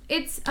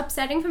 It's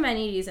upsetting for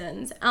many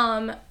reasons.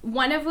 The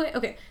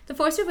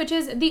first of which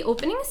is the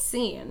opening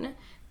scene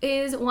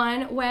is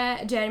one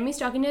where Jeremy's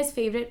talking to his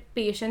favorite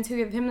patients who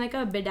give him like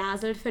a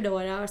bedazzled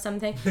fedora or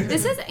something.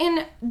 This is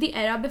in the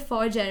era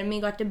before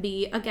Jeremy got to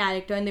be a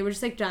character and they were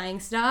just like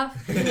trying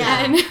stuff.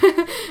 Yeah.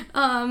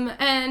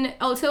 And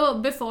also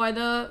before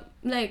the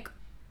like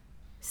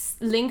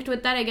linked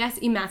with that, I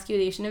guess,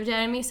 emasculation of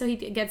Jeremy. So he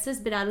gets this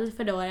bedazzled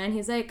fedora and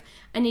he's like,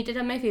 I need to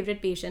tell my favorite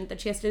patient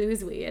that she has to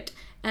lose weight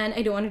and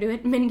I don't want to do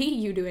it. Mindy,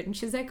 you do it. And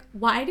she's like,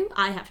 why do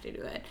I have to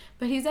do it?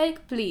 But he's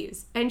like,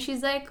 please. And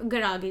she's like,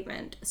 good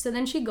argument. So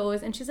then she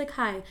goes and she's like,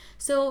 hi,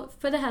 so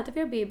for the health of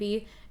your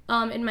baby,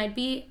 it might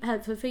be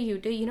helpful for you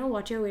to,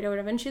 watch your weight or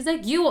whatever. And she's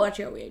like, you watch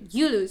your weight,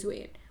 you lose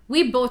weight,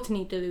 we both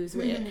need to lose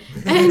weight.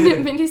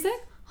 And Mindy's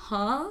like,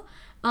 huh?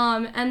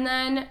 And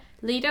then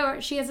later,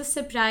 she has a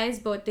surprise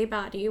birthday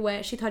party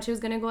where she thought she was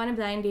going to go on a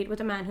blind date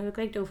with a man who looked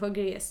like Topher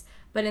Grace.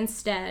 But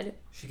instead...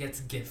 she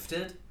gets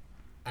gifted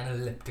an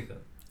elliptical.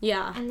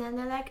 Yeah. And then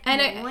they're like, no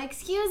more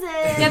excuses.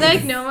 Yeah, they're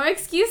like, no more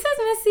excuses,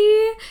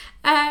 Missy.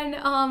 And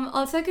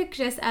also like a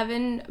Chris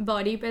Evans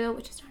body pillow,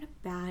 which is not a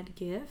bad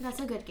gift. That's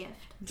a good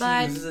gift.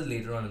 But she uses it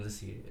later on in the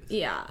series.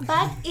 Yeah.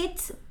 But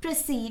it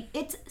is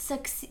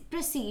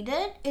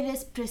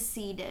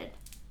preceded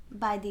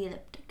by the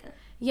elliptical.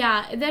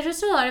 Yeah, there's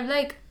just a lot of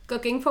like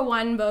cooking for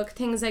one book,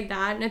 things like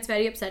that, and it's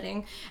very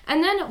upsetting.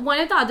 And then one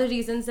of the other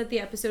reasons that the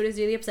episode is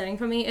really upsetting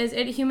for me is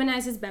it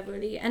humanizes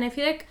Beverly, and I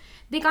feel like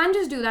they can't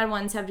just do that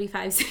once every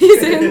 5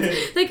 seasons.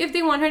 Like if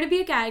they want her to be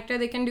a character,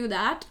 they can do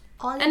that,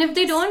 and if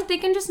they don't, they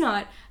can just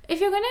not.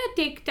 If you're gonna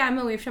take time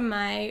away from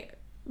my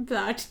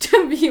plot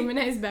to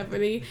humanize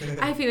Beverly,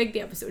 I feel like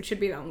the episode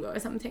should be longer or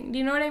something. Do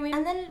you know what I mean?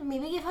 And then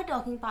maybe give her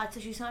talking parts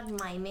so she's not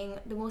miming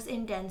the most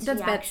intense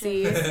That's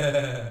reaction.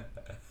 Betsy.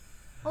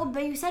 Oh,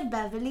 but you said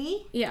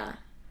Beverly? Yeah.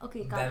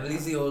 Okay,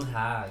 Beverly's the old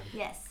hag.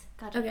 Yes.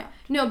 Okay.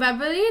 No,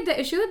 Beverly, the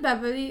issue with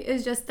Beverly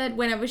is just that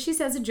whenever she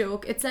says a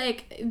joke, it's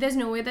like, there's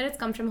no way that it's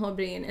come from her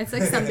brain. It's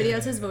like somebody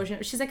else's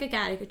version. She's like a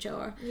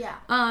caricature. Yeah.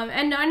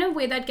 And not in a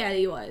way that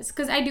Kelly was.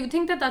 Because I do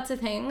think that that's a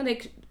thing.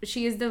 Like,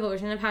 she is the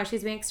version of how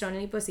she's being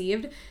externally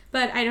perceived.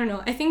 But I don't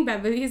know. I think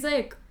Beverly's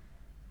like,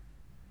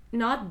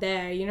 not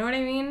there. You know what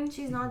I mean?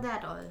 She's not there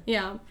at all.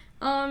 Yeah.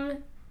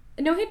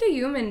 No hate to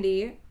you,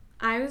 Mindy.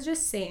 I was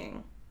just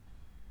saying.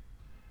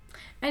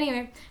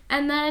 Anyway,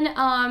 and then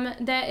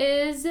there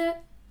is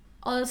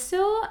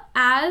Also,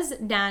 as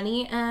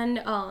Danny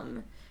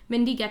and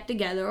Mindy get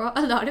together,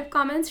 a lot of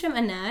comments from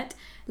Annette,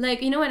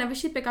 like, whenever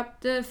she pick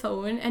up the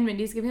phone and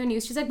Mindy's giving her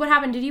news, she's like, what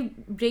happened? Did you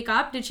break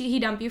up? Did he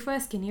dump you for a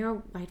skinnier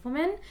white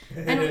woman?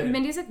 And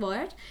Mindy's like,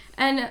 what?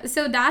 And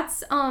so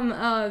that's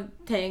a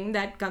thing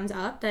that comes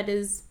up that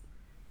is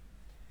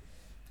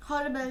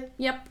horrible.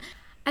 Yep.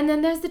 And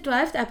then there's the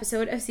 12th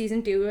episode of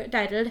season 2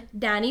 titled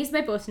Danny's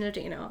My Personal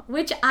Trainer,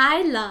 which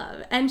I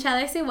love. And shall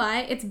I say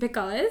why? It's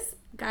because,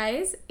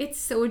 guys, it's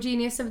so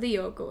Genius of the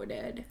Year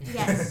coded.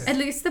 Yes. At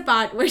least the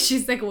part where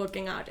she's like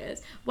working out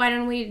is. Why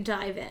don't we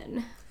dive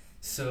in?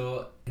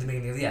 So, in the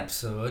beginning of the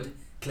episode,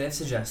 Cliff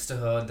suggests to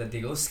her that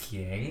they go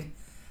skiing,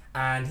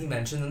 and he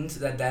mentions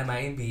that there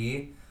might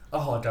be a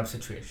hot tub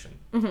situation.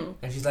 Mm-hmm.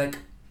 And she's like,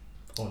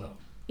 oh no.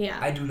 Yeah.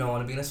 I do not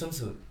want to be in a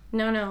swimsuit.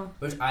 No.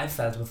 Which I've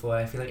felt before.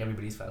 I feel like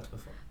everybody's felt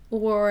before.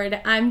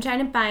 Word. I'm trying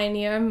to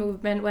pioneer a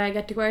movement where I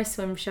get to wear a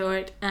swim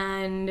short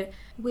and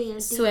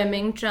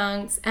swimming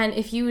trunks. And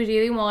if you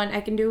really want,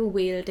 I can do a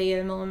whale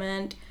tail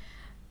moment.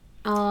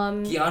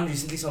 Kian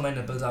recently saw my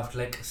nipples after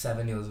like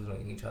 7 years of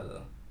knowing each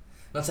other.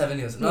 Not 7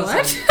 years. Not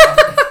what?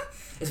 7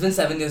 It's been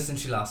 7 years since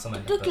she last saw my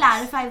nipples. To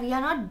clarify, we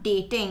are not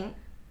dating.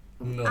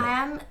 No.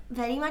 I am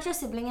very much your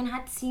sibling and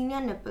had seen your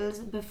nipples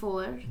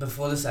before.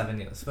 Before the 7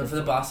 years. But for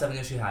the past 7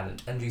 years she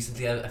hadn't. And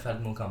recently I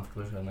felt more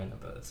comfortable showing my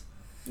nipples.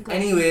 Good.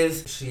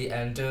 Anyways, she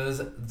enters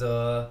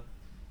the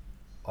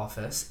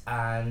office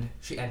and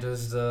she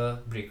enters the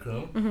break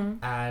room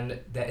and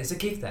there is a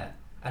cake there.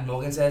 And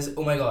Morgan says,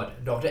 oh my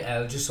god, Dr.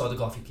 L just saw the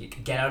coffee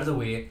cake. Get out of the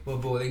way, we're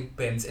bowling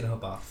pins in her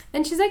path.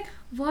 And she's like,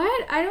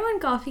 what? I don't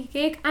want coffee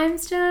cake. I'm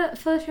still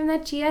full from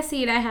that chia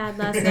seed I had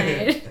last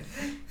night.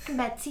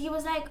 Betsy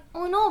was like,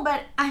 oh no,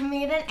 but I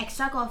made an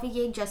extra coffee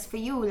cake just for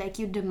you, like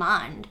you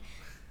demand.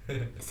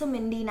 So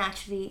Mindy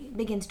naturally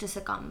begins to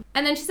succumb.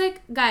 And then she's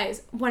like,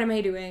 guys, what am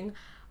I doing?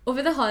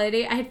 Over the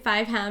holiday, I had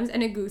 5 hams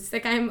and a goose,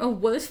 like I'm a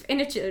wolf in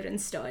a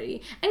children's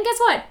story. And guess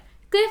what?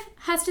 Cliff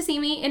has to see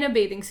me in a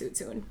bathing suit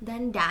soon.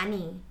 Then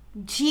Danny,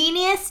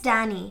 genius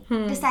Danny,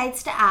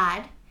 decides to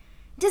add,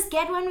 just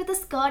get one with a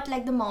skirt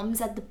like the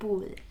moms at the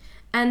pool.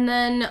 And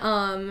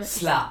then,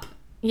 Slap.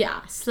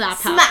 yeah, slap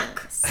Smack.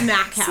 happens.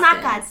 Smack happens.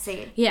 Smack, I'd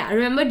say. Yeah,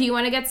 remember, do you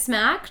want to get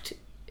smacked?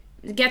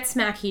 Get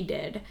smack, he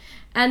did.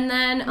 And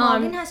then,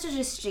 Morgan has to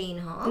restrain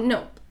her.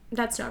 no,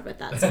 that's not what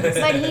that says.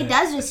 But he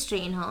does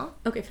restrain her.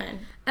 Okay, fine.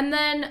 And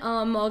then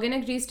Morgan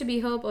agrees to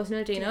be her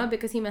personal trainer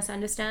because he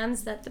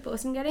misunderstands that the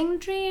person getting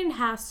trained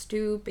has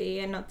to pay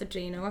and not the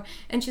trainer.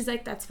 And she's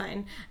like, that's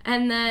fine.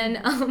 And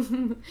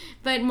then,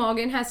 but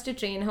Morgan has to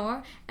train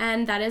her,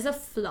 and that is a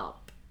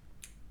flop.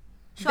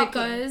 Shocking.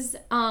 Because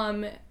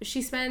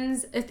she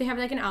spends, if they have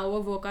like an hour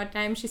of workout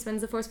time, she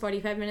spends the first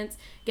 45 minutes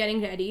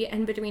getting ready,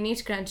 and between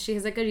each crunch she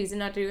has like a reason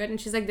not to do it,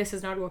 and she's like, this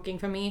is not working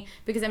for me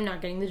because I'm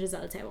not getting the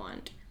results I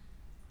want.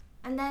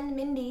 And then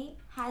Mindy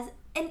has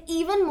an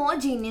even more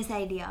genius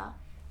idea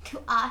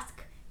to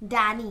ask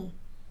Danny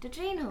to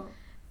train her.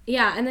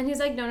 Yeah, and then he's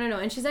like, no.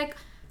 And she's like,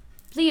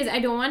 please, I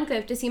don't want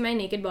Cliff to see my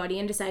naked body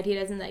and decide he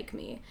doesn't like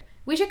me.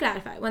 We should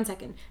clarify, 1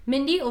 second.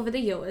 Mindy, over the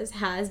years,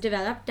 has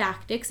developed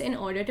tactics in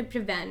order to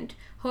prevent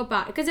her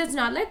part, because it's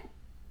not like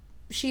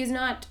she's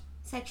not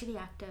Sexually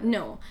active.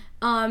 No.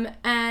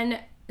 And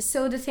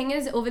so the thing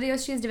is, over the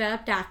years, she's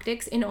developed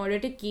tactics in order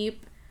to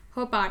keep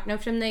her partner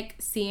from like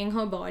seeing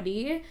her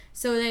body.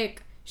 So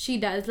like she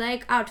does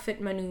like outfit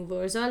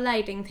maneuvers or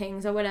lighting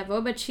things or whatever,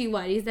 but she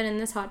worries that in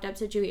this hot tub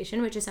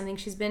situation, which is something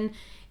she's been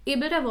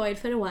able to avoid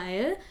for a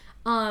while,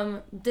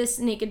 this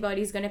naked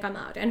body is going to come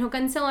out. And her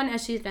concern,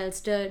 as she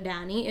tells to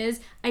Danny, is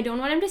I don't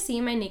want him to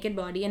see my naked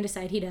body and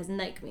decide he doesn't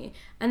like me.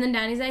 And then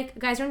Danny's like,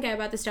 guys don't care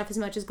about this stuff as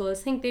much as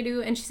girls think they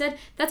do. And she said,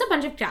 that's a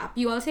bunch of crap.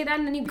 You all say that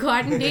and then you go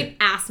out and date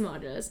ass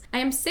models. I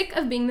am sick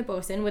of being the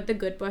person with the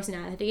good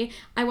personality.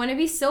 I want to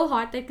be so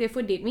hot that Cliff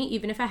would date me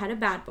even if I had a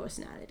bad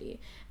personality.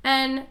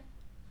 And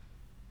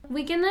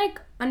we can like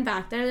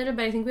unpack that a little,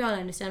 but I think we all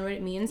understand what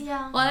it means.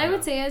 Yeah. All I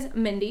would say is,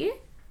 Mindy,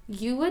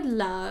 you would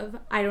love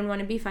I Don't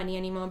Want to Be Funny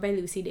Anymore by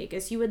Lucy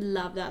Dacus. You would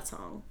love that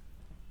song.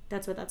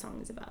 That's what that song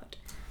is about.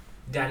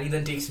 Danny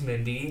then takes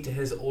Mindy to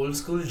his old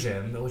school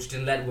gym, which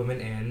didn't let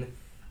women in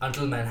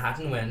until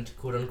Manhattan went,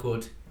 quote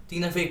unquote,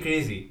 Tina Fey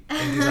crazy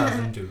in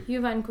 2002.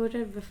 You've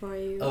unquoted before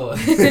you. Oh.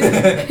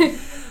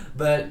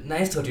 But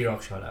nice 30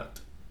 Rock shout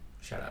out.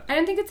 I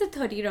don't think it's a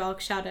 30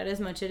 Rock shout out as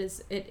much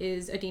as it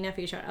is a Tina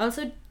Fey shout out.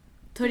 Also,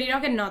 30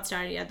 Rock had not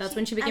started yet. That's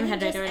when she became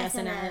head writer at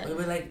SNL. It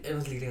was like, it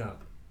was leading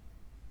up.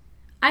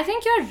 I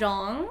think you're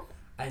wrong.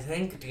 I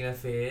think Tina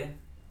Fey.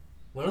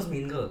 When was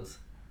Mean Girls?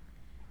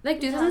 Like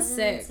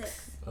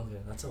 2006. Okay,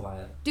 that's a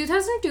while.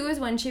 2002 is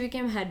when she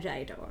became head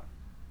writer.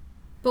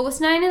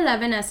 Post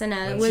 9/11 SNL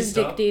When was she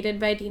stopped? dictated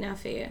by Tina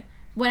Fey.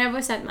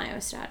 Whenever Seth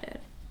Meyers started.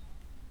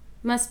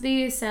 Must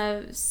be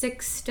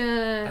 6 to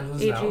And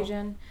who's 8 now?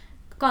 region.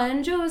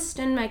 Colin Jost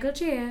and Michael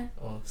Che.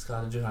 Oh,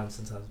 Scarlett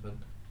Johansson's husband.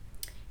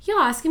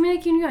 You're asking me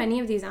like you knew any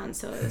of these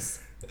answers.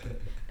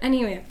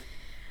 Anyway,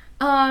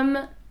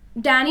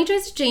 Danny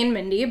tries to train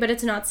Mindy, but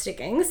it's not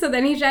sticking. So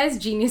then he tries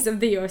Genius of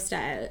the Year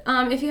style.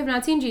 If you have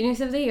not seen Genius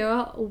of the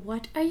Year,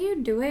 what are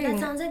you doing? That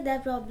sounds like their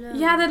problem.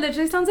 Yeah, that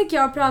literally sounds like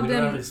your problem. We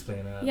don't have to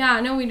explain it. Yeah,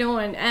 no, we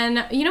don't.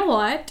 And you know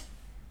what?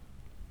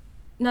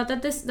 Not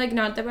that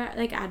we're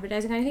like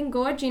advertising or anything.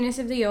 Go watch Genius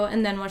of the Year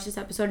and then watch this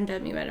episode and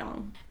tell me we're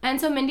wrong. And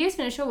so Mindy has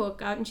finished her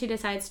workout and she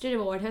decides to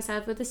reward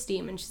herself with a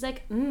steam. And she's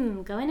like,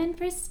 going in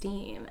for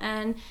steam.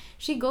 And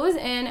she goes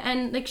in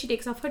and like she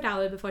takes off her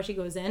towel before she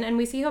goes in and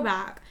we see her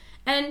back.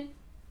 And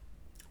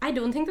I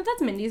don't think that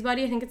that's Mindy's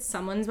body. I think it's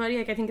someone's body.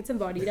 Like I think it's a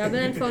body double.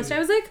 And first I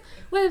was like,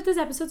 well, if this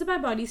episode's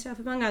about body stuff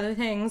among other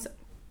things,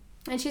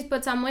 and she's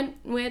put someone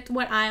with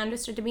what I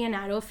understood to be a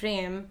narrow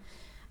frame.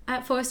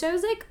 At first, I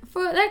was like,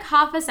 for like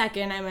half a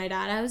second, I might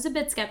add, I was a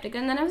bit skeptical.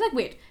 And then I was like,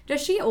 wait,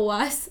 does she owe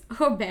us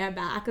her bare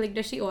back? Like,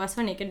 does she owe us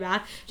her naked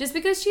back? Just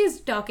because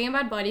she's talking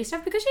about body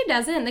stuff? Because she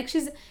doesn't. Like,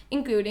 she's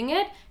including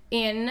it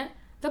in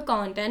the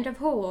content of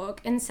her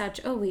work in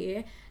such a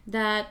way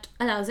that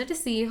allows her to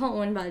see her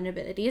own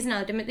vulnerabilities. And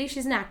ultimately,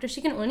 she's an actress.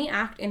 She can only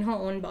act in her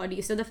own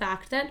body. So the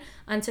fact that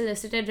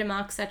unsolicited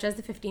remarks such as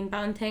the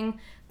 15-pound thing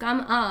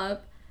come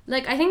up,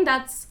 like, I think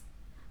that's,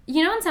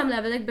 you know, on some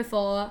level, like,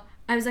 before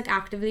I was like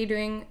actively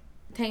doing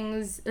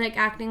things like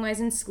acting wise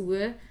in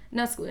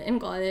in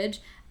college,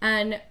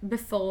 and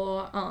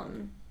before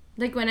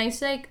like when I used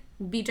to like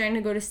be trying to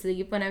go to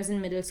sleep when I was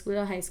in middle school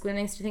or high school and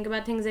I used to think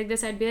about things like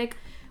this, I'd be like,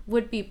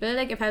 would people,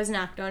 like if I was an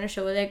actor on a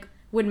show, like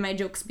would my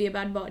jokes be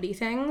about body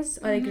things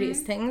or like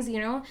race things, you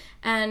know?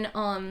 And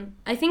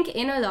I think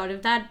in a lot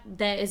of that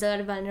there is a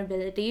lot of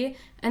vulnerability,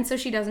 and so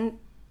she doesn't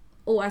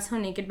owe us her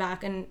naked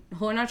back, and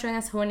her not showing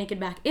us her naked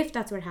back, if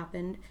that's what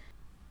happened,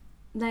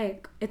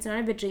 like, it's not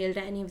a betrayal to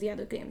any of the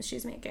other claims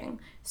she's making.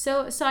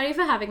 So, sorry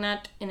for having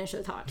that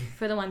initial thought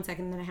for the 1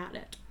 second that I had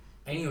it.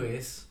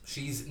 Anyways,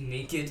 she's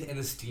naked in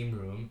the steam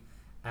room,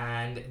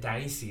 and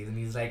Danny sees, and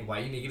he's like, why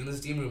are you naked in the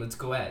steam room? It's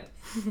co-ed.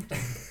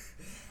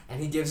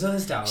 And he gives her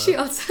his towel. She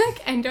also,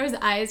 like, enters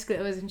eyes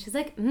closed, and she's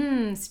like,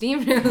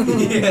 steam room.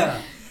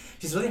 Yeah.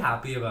 She's really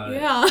happy about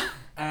it. Yeah.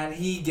 And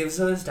he gives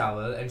her his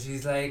towel, and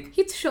she's like...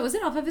 He shows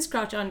it off of his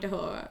crotch onto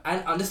her.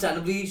 And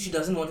understandably, she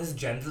doesn't want his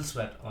gentle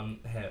sweat on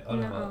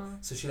her.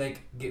 So she,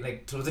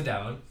 throws it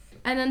down.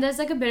 And then there's,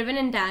 like, a bit of an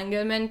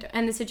entanglement,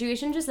 and the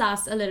situation just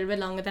lasts a little bit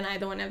longer than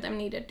either one of them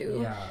needed to.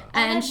 Yeah.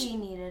 And she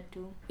needed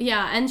to.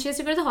 Yeah, and she has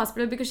to go to the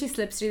hospital because she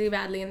slips really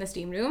badly in the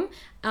steam room,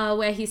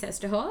 where he says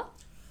to her,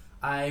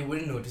 I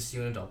wouldn't notice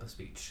you in a top of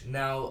speech.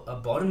 Now, a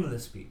bottom of the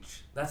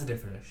speech, that's a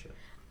different issue.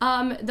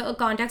 The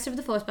context of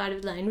the first part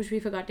of the line, which we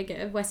forgot to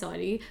give, we're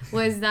sorry,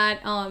 was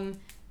that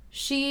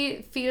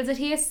she feels that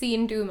he has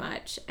seen too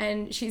much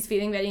and she's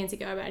feeling very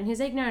insecure about it. And he's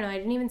like, no, I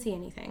didn't even see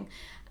anything.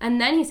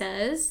 And then he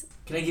says,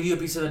 can I give you a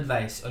piece of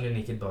advice on your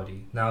naked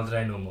body, now that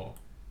I know more?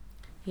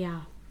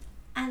 Yeah.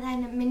 And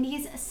then Mindy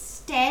is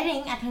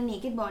staring at her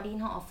naked body in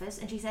her office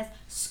and she says,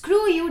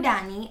 screw you,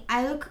 Danny,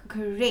 I look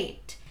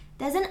great.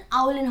 There's an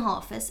owl in her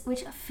office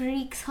which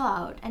freaks her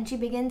out and she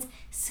begins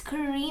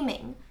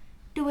screaming.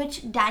 To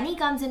which Danny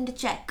comes in to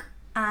check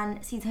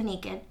and sees her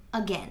naked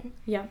again.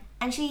 Yeah.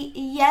 And she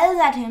yells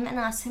at him and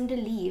asks him to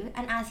leave.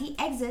 And as he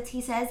exits,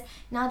 he says,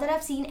 now that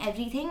I've seen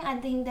everything, I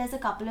think there's a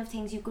couple of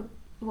things you could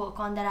work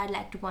on that I'd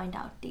like to point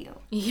out to you.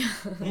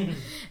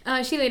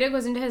 Yeah. She later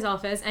goes into his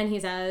office and he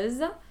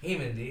says, hey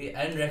Mindy,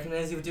 I didn't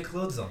recognize you with your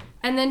clothes on.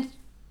 And then...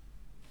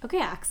 Okay,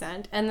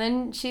 accent. And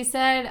then she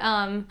said,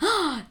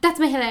 that's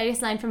my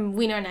hilarious line from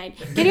Wiener Night.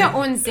 Get your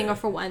own singer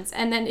for once.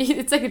 And then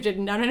it's like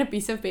written down on a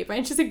piece of paper.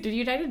 And she's like, did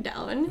you write it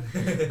down?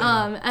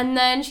 And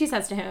then she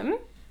says to him,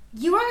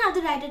 you don't have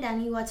the right to tell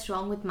me what's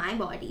wrong with my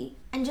body.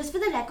 And just for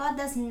the record,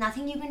 there's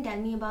nothing you can tell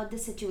me about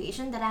this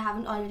situation that I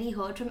haven't already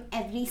heard from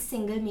every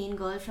single main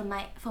girl for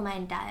my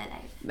entire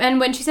life. And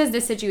when she says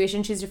this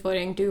situation, she's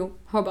referring to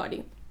her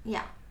body.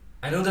 Yeah.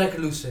 I know that I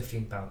could lose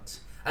 15 pounds.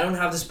 I don't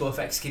have this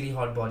perfect skinny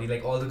hot body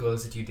like all the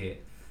girls that you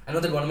date. I know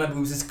that one of my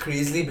boobs is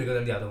crazily bigger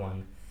than the other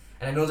one.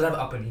 And I know that I have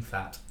upper knee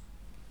fat.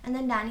 And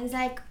then Danny's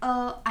like,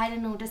 I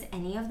didn't notice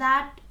any of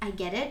that. I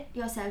get it.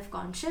 You're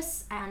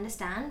self-conscious. I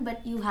understand.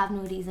 But you have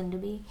no reason to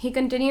be. He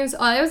continues,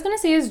 all I was going to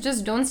say is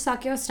just don't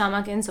suck your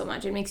stomach in so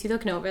much. It makes you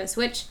look nervous,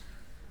 which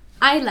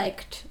I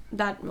liked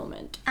that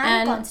moment.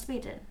 And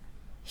constipated.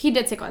 He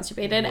did say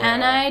constipated,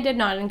 and I did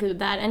not include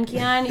that. And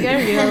Kian, you're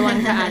a real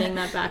one for adding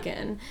that back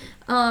in.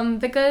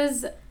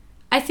 Because...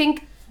 I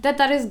think that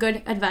is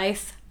good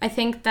advice. I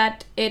think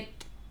that it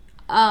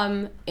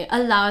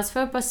allows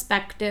for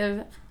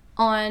perspective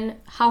on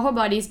how her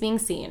body is being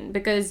seen,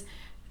 because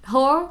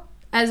her,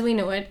 as we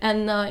know it,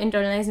 and the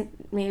internalized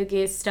male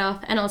gaze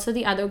stuff, and also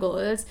the other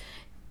girls,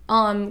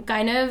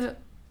 kind of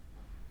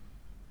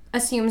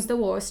assumes the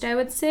worst, I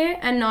would say,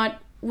 and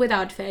not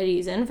without fair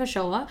reason, for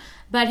sure.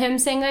 But him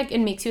saying, like, it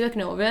makes you look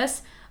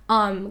nervous,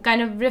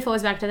 kind of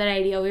refers back to that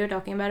idea we were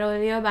talking about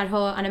earlier about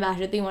her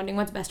unabashedly wanting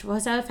what's best for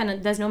herself,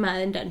 and there's no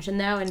malintention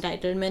there or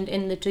entitlement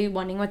in literally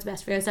wanting what's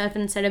best for yourself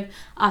instead of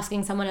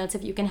asking someone else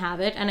if you can have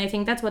it. And I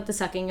think that's what the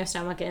sucking your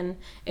stomach in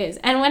is.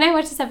 And when I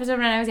watched this episode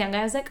when I was younger,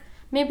 I was like,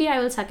 maybe I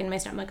will suck in my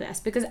stomach less,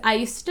 because I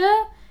used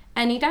to,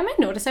 anytime I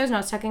noticed I was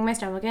not sucking my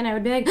stomach in, I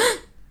would be like,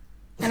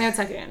 And I would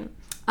suck it in.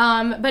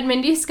 But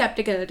Mindy's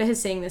skeptical to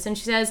his saying this, and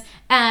she says,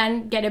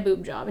 and get a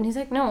boob job. And he's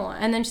like, no.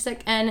 And then she's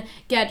like, and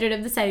get rid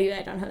of the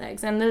cellulite on her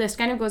legs. And the list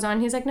kind of goes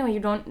on. He's like, no, you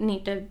don't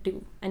need to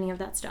do any of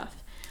that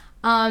stuff.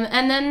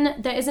 And then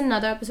there is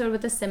another episode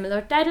with a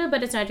similar title,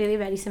 but it's not really a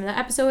very similar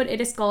episode. It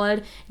is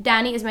called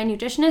Danny is My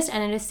Nutritionist,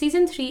 and it is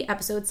season 3,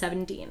 episode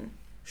 17.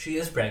 She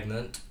is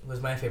pregnant,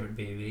 was my favorite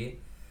baby.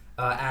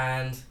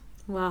 And...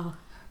 Wow.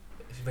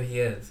 But he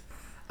is.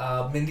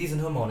 Mindy's in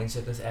her morning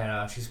sickness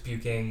era. She's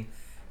puking.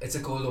 It's a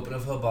cold open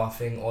of her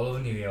barfing all over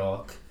New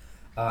York.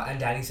 And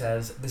Danny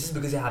says, this is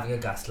because you're having a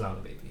gust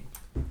lung, baby.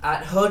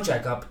 At her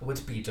checkup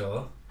with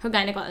Peter... Her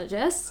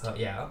gynecologist.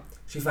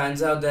 She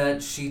finds out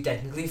that she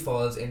technically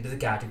falls into the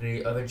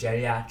category of a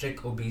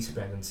geriatric obese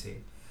pregnancy,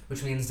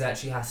 which means that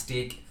she has to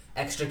take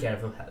extra care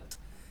of her health.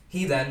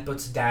 He then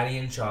puts Danny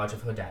in charge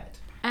of her diet.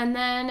 And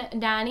then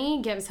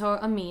Danny gives her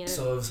a meal.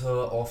 Serves her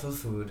awful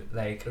food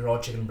like raw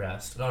chicken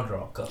breast. Not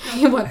raw, cooked.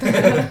 What the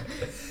hell?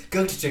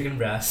 Cooked chicken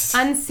breast.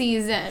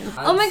 Unseasoned.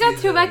 Oh my god,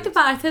 throwback to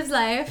Parthiv's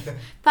life.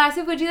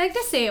 Parthiv, would you like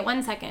to say,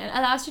 1 second,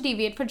 allow us to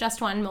deviate for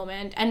just one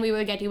moment and we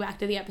will get you back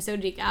to the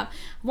episode recap.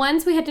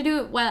 Once we had to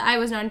do, well, I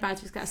was not in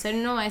Parthiv's class, so I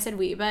don't know why I said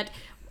we, but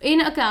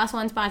in a class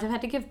once Parthiv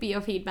had to give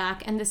peer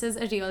feedback, and this is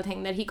a real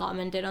thing that he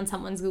commented on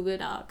someone's Google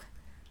Doc.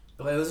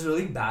 Well, it was a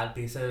really bad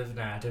piece of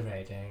narrative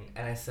writing,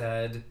 and I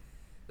said...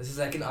 This is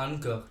like an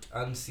uncooked,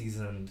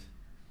 unseasoned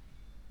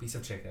piece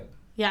of chicken.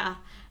 Yeah.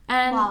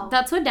 And wow.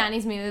 That's what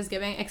Danny's meal is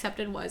giving,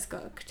 except it was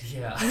cooked.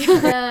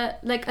 Yeah.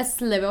 Like a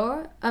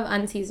sliver of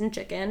unseasoned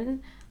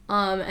chicken,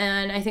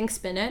 and I think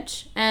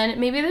spinach. And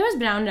maybe there was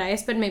brown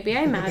rice, but maybe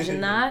I imagine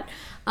that.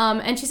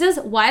 And she says,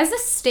 why is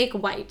this steak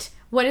white?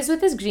 What is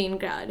with this green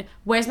crud?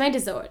 Where's my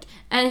dessert?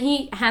 And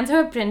he hands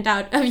her a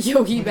printout of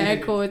Yogi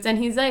Bear quotes, and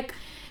he's like...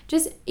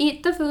 Just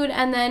eat the food,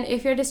 and then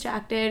if you're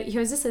distracted,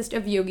 here's a list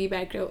of Yogi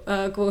Bear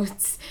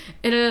quotes.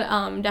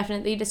 It'll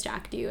definitely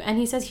distract you. And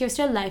he says, here's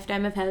to a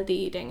lifetime of healthy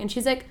eating. And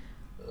she's like,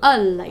 a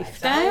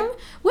lifetime?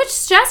 Which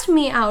stressed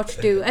me out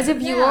too, as a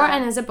viewer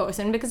and as a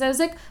person, because I was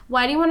like,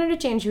 why do you want her to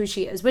change who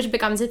she is? Which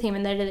becomes a theme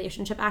in their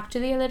relationship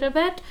actually a little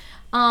bit.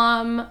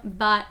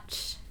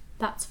 But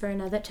that's for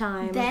another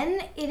time.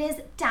 Then it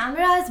is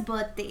Tamara's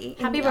birthday.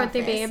 Happy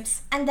birthday,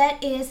 babes. And there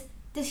is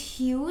this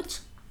huge,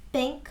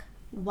 pink,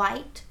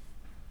 white...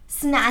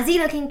 snazzy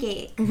looking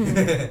cake.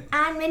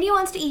 And Mindy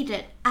wants to eat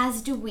it,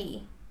 as do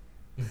we.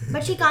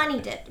 But she can't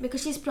eat it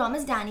because she's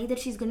promised Danny that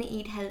she's going to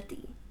eat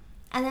healthy.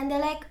 And then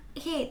they're like,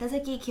 hey, there's a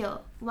cake here.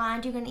 Why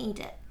aren't you going to eat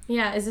it?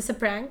 Yeah, is this a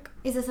prank?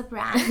 Is this a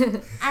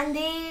prank? and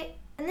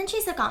then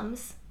she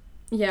succumbs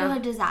to her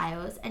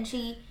desires and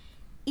she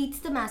eats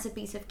the massive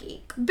piece of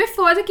cake.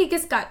 Before the cake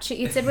is cut, she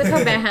eats it with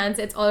her bare hands.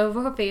 It's all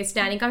over her face.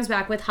 Danny comes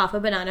back with half a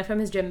banana from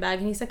his gym bag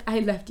and he's like, I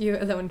left you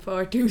alone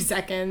for 2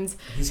 seconds.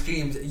 He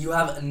screams, you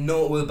have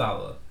no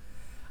willpower.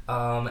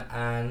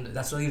 And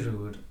that's really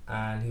rude,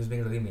 and he was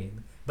being really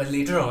mean. But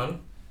later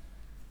on,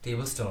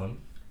 tables turn,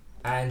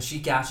 and she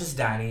catches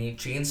Danny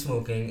chain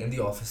smoking in the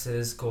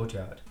office's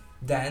courtyard.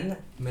 Then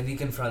Mindy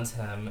confronts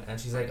him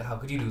and she's like, how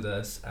could you do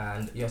this?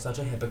 And you're such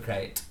a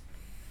hypocrite.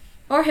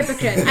 Or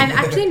hypocrite. I've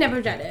actually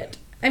never read it.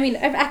 I mean,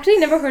 I've actually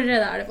never heard it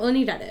aloud. I've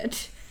only read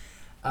it.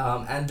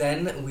 And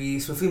then we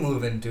swiftly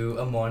move into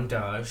a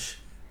montage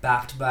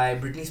backed by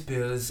Britney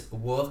Spears'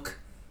 work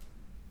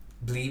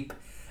bleep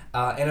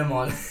in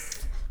a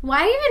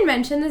Why even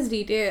mention this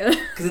detail?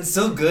 Because it's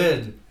so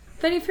good.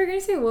 But if you're going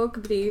to say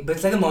work bleep. But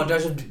it's like a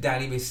montage of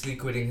Danny basically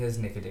quitting his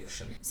Nick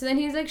addiction. So then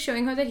he's like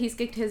showing her that he's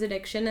kicked his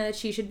addiction and that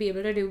she should be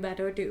able to do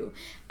better too.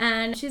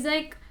 And she's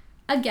like,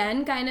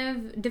 again, kind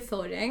of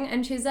deferring,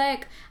 and she's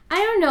like, I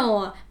don't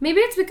know,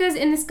 maybe it's because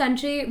in this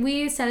country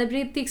we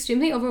celebrate the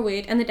extremely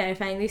overweight and the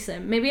terrifyingly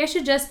slim. Maybe I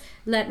should just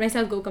let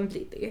myself go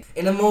completely.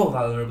 In a more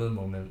vulnerable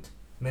moment,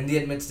 Mindy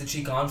admits that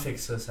she can't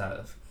fix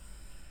herself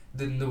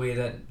in the way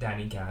that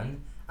Danny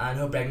can, and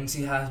her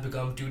pregnancy has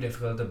become too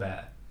difficult to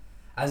bear.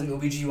 As an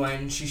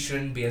OBGYN, she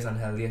shouldn't be as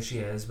unhealthy as she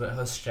is, but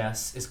her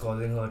stress is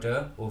causing her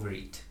to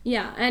overeat.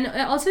 Yeah, and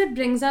also it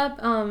brings up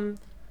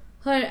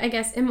her, I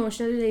guess,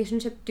 emotional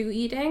relationship to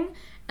eating.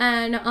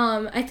 And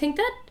I think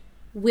that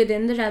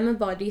within the realm of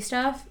body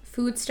stuff,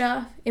 food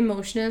stuff,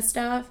 emotional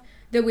stuff,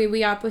 the way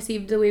we are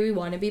perceived, the way we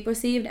want to be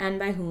perceived, and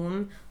by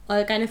whom,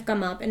 all kind of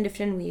come up in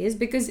different ways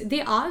because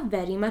they are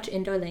very much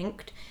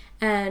interlinked.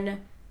 And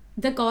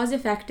the cause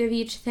effect of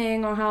each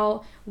thing, or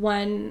how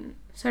one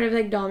sort of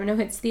like domino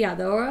hits the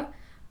other,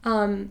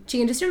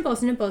 changes from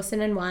person to person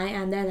and why,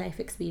 and their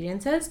life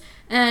experiences.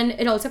 And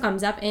it also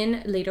comes up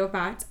in later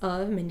parts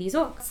of Mindy's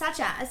work. Such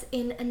as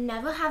in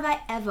Never Have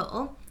I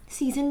Ever,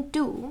 season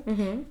 2,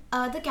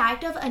 the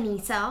character of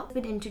Anisa has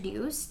been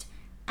introduced,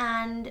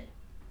 and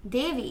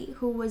Devi,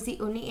 who was the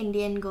only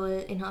Indian girl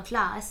in her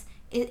class,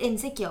 is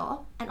insecure,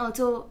 and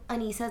also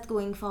Anisa is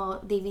going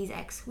for Devi's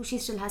ex, who she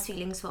still has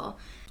feelings for.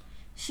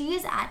 She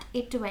is at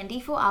a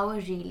 24-hour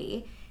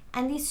relay,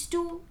 and these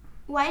two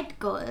white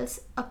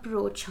girls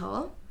approach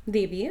her,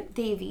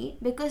 Devi,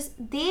 because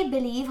they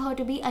believe her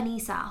to be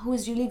Anisa, who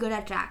is really good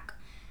at track.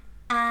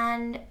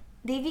 And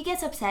Devi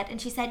gets upset and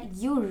she said,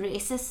 "You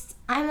racist.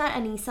 I'm not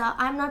Anisa.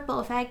 I'm not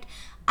perfect.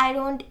 I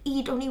don't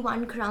eat only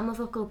one crumb of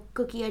a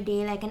cookie a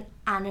day like an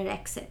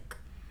anorexic."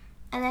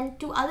 And then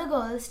 2 other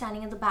girls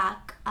standing at the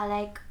back are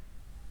like,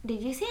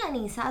 "Did you say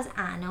Anisa's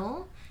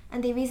ano?"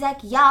 And Devi's like,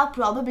 "Yeah,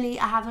 probably.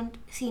 I haven't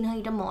seen her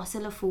eat a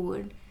morsel of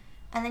food."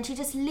 And then she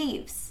just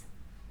leaves.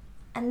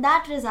 And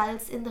that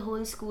results in the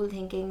whole school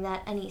thinking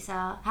that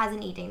Anisa has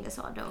an eating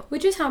disorder.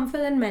 Which is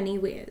harmful in many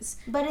ways.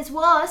 But it's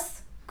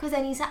worse because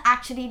Anisa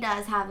actually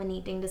does have an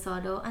eating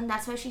disorder, and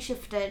that's why she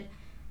shifted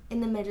in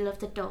the middle of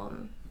the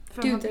term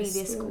from her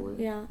previous school.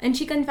 Yeah, and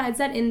she confides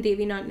that in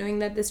Devi, not knowing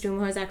that this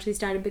rumor has actually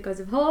started because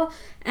of her.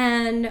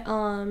 And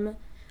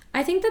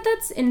I think that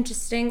that's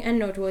interesting and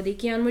noteworthy.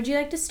 Kian, would you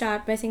like to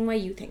start by saying why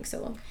you think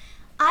so?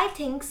 I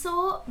think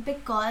so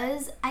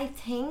because I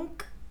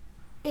think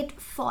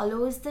it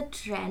follows the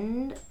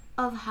trend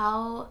of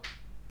how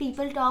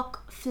people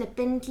talk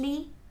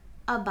flippantly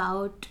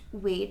about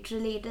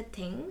weight-related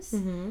things,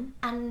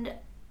 and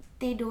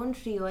they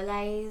don't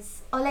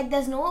realize, or like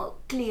there's no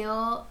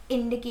clear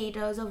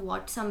indicators of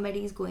what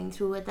somebody's going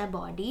through with their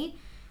body,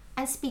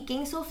 and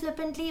speaking so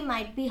flippantly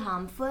might be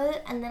harmful.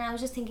 And then I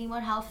was just thinking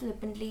about how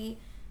flippantly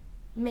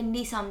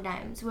Mindy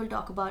sometimes will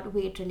talk about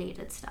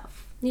weight-related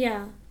stuff.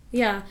 Yeah.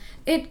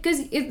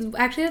 Because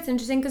actually that's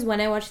interesting, because when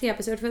I watched the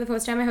episode for the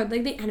first time, I heard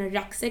like the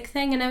anorexic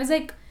thing, and I was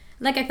like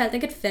I felt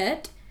like it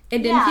fit.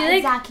 It didn't feel like...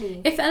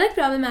 exactly. It felt like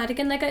problematic,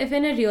 and like if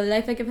in a real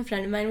life, like if a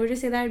friend of mine were to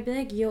say that, I'd be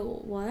like, yo,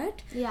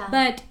 what? Yeah.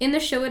 But in the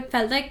show, it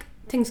felt like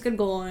things could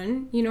go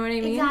on, you know what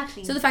I mean?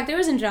 Exactly. So the fact that it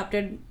was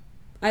interrupted,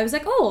 I was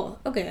like, oh,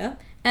 okay.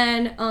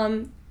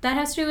 And that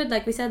has to do with,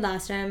 like we said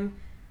last time,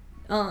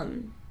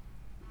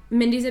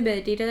 Mindy's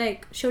ability to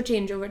like show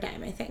change over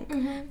time, I think.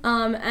 And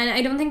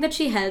I don't think that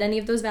she held any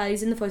of those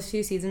values in the first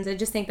few seasons. I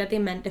just think that they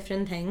meant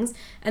different things,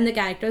 and the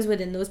characters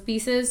within those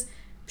pieces,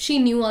 she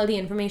knew all the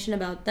information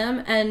about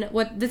them. And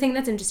the thing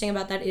that's interesting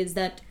about that is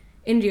that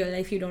in real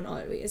life you don't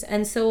always,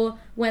 and so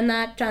when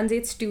that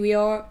translates to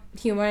your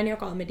humor and your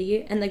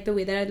comedy and like the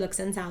way that it looks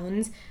and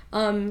sounds,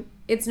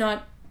 it's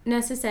not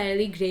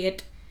necessarily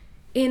great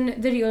in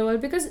the real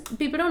world, because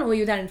people don't owe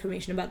you that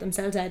information about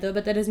themselves either,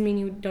 but that doesn't mean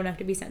you don't have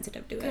to be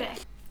sensitive to it.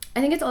 Correct. I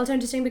think it's also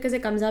interesting because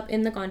it comes up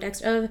in the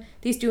context of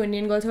these 2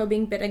 Indian girls who are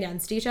being pit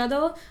against each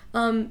other.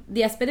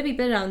 Yes, by the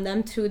people around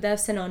them through their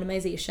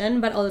synonymization,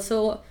 but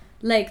also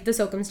like the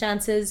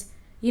circumstances,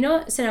 you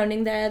know,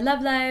 surrounding their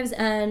love lives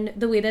and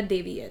the way that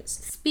Devi is.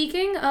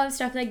 Speaking of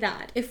stuff like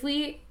that,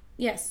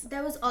 yes.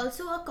 There was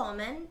also a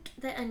comment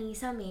that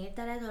Anisa made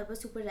that I thought was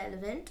super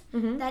relevant,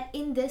 that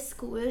in this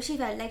school she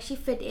felt like she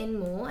fit in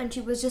more and she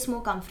was just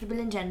more comfortable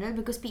in general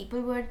because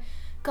people would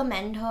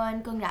commend her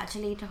and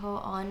congratulate her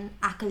on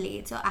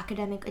accolades or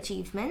academic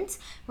achievements,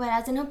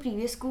 whereas in her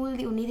previous school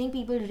the only thing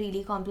people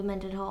really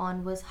complimented her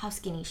on was how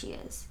skinny she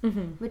is,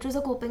 which was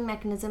a coping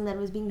mechanism that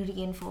was being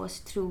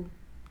reinforced through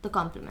the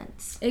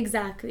compliments.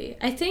 Exactly.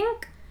 I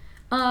think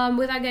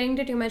without getting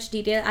into too much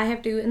detail, I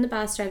have in the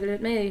past struggled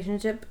with my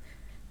relationship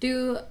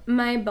to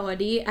my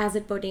body as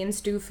it pertains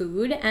to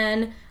food,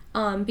 and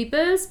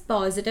people's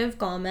positive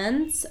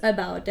comments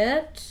about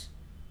it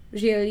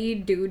really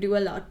do a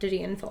lot to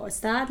reinforce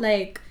that.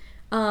 Like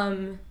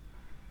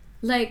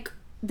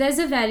there's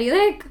a very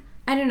like,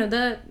 I don't know,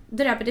 the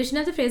repetition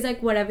of the phrase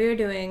like whatever you're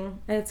doing,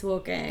 it's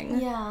working.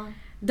 Yeah.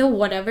 The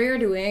whatever you're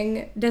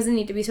doing doesn't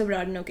need to be so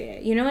broad and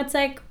okay. You know, it's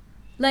like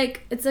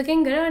it's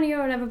looking good on you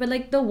or whatever, but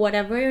like the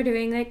whatever you're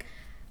doing, like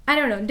I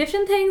don't know,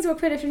 different things work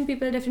for different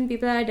people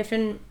are at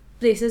different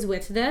places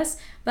with this.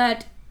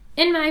 But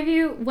in my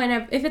view,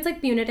 if it's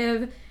like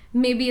punitive,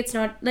 maybe it's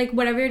not like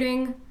whatever you're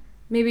doing,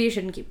 maybe you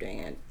shouldn't keep doing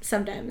it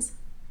sometimes.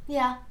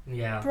 Yeah.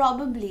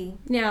 Probably.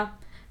 Yeah.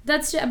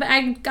 That's but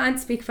I can't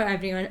speak for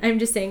everyone. I'm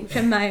just saying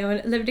from my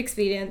own lived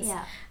experience.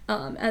 Yeah.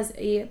 As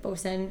a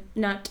person,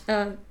 not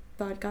a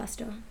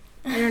podcaster.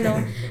 I don't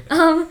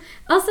know.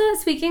 Also,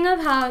 speaking of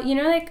how, you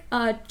know, like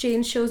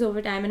change shows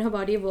over time in her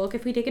body of work,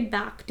 if we take it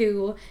back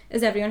to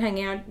Is Everyone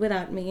Hanging Out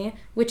Without Me,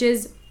 which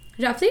is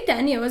roughly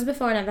 10 years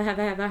before Never Have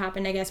I Ever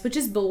happened, I guess, which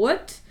is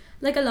both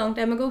like a long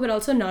time ago, but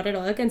also not at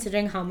all,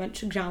 considering how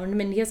much ground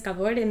Mindy has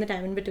covered in the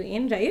time in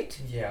between, right?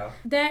 Yeah.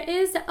 There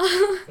is,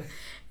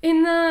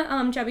 in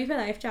the Chubby for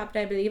Life chapter,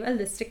 I believe, a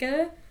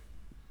listicle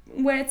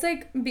where it's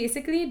like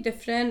basically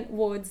different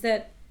words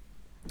that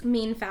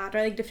mean fat,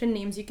 or like different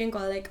names you can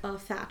call like a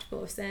fat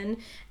person,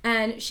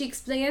 and she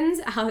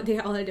explains how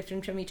they're all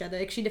different from each other.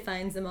 Like she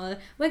defines them all.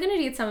 We're gonna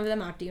read some of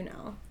them out to you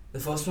now. The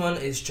first one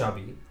is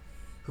chubby,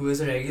 who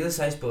is a regular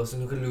sized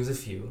person who can lose a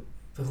few,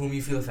 for whom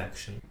you feel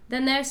affection.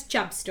 Then there's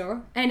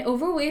chubster, an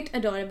overweight,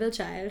 adorable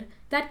child,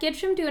 that kid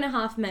from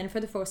 2.5 Men for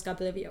the first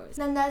couple of years.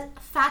 Then there's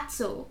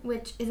fatso,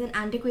 which is an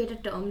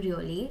antiquated term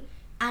really,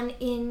 and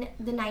in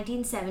the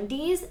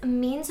 1970s,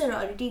 mean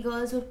sorority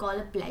girls would call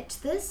a pledge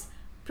this,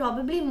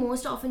 probably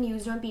most often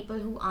used on people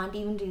who aren't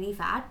even really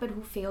fat but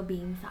who fear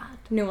being fat.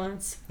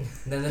 Nuance.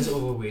 Then there's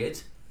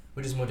overweight,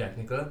 which is more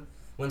technical,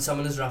 when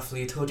someone is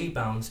roughly 30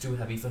 pounds too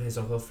heavy for his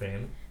or her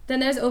frame. Then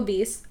there's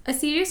obese, a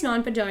serious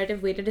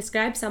non-pejorative way to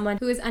describe someone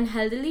who is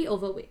unhealthily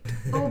overweight.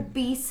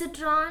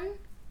 Obesitron?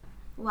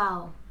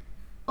 Wow.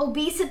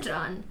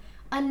 Obesitron.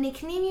 A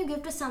nickname you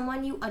give to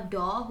someone you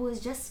adore who has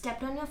just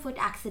stepped on your foot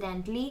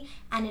accidentally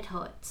and it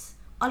hurts.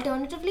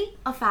 Alternatively,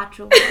 a fat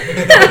robot.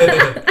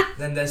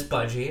 Then there's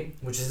Pudgy,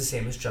 which is the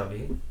same as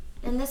Chubby.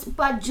 Then there's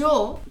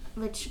Pudjo,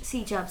 which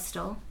C-Chubb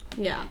store.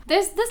 Yeah.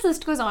 This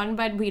list goes on,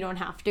 but we don't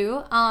have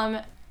to.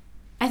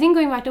 I think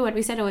going back to what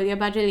we said earlier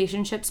about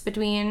relationships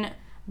between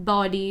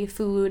body,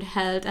 food,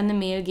 health, and the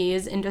male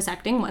gaze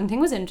intersecting, one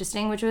thing was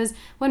interesting, which was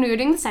when we were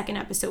doing the second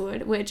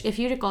episode, which, if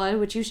you recall,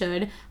 which you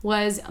should,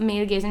 was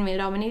male gaze and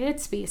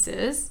male-dominated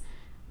spaces.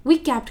 We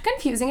kept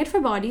confusing it for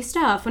body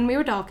stuff. When we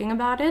were talking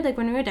about it, like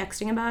when we were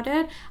texting about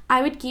it,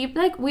 I would keep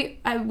like, we'd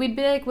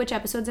be like, which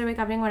episodes are we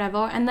covering, whatever,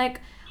 and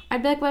like,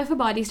 I'd be like, well, for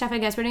body stuff, I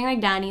guess we're doing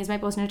like Danny's, my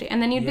personality.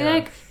 And then you'd be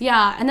like,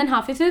 yeah. And then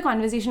halfway through the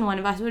conversation, one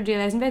of us would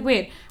realize and be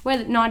like,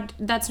 wait,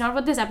 that's not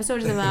what this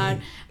episode is about.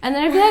 And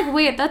then I'd be like,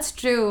 wait, that's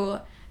true.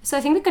 So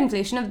I think the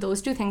conflation of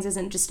those two things is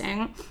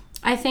interesting.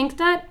 I think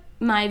that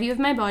my view of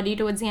my body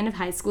towards the end of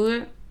high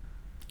school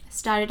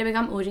started to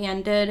become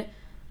oriented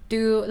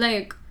to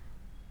like,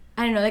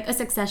 I don't know, like a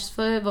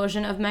successful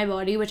version of my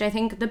body, which I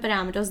think the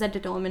parameters that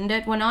determined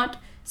it were not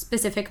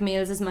specific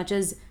males as much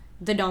as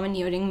the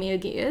domineering male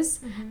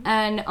gaze.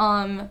 And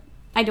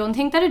I don't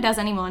think that it does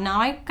anymore.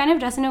 Now I kind of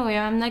dress in a way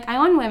where I'm like, I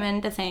want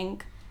women to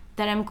think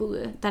that I'm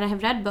cool, that I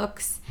have read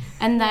books,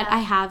 and that I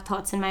have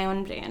thoughts in my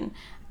own brain.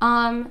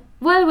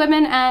 Well,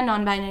 women and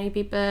non-binary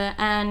people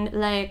and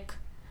like,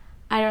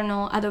 I don't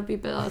know, other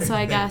people also,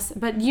 I guess.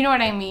 But you know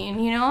what I mean,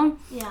 you know?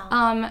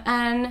 Yeah.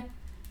 And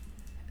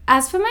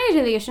as for my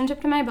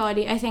relationship to my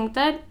body, I think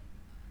that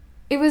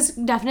it was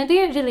definitely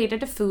related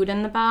to food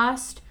in the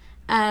past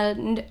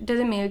and to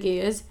the male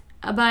gaze,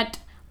 but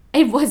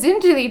it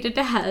wasn't related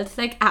to health,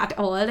 like, at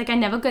all. Like, I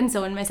never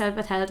concerned myself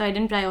with health. I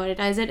didn't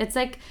prioritize it. It's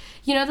like,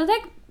 you know,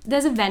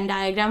 there's a Venn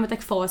diagram with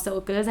like 4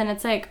 circles, and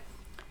it's like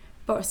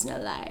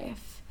personal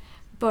life,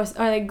 or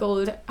like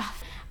gold.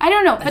 I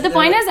don't know, but the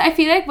point is, I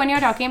feel like when you're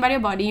talking about your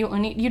body,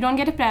 you don't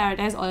get to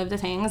prioritize all of the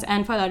things,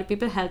 and for a lot of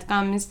people, health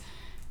comes.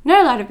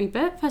 Not a lot of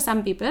people, for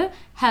some people,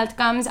 health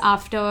comes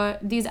after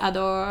these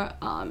other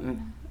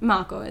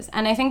markers.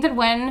 And I think that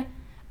when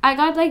I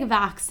got like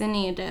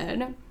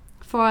vaccinated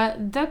for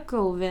the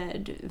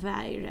COVID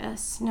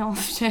virus, no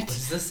shit. This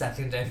is the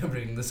second time you're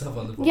bringing this up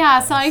on the podcast.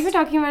 Yeah, sorry for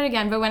talking about it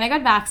again, but when I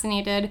got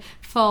vaccinated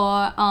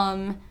for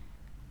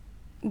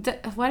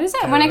what is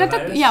it? When I got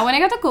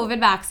the COVID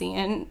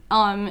vaccine,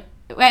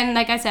 when,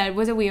 like I said, it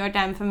was a weird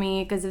time for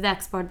me because of the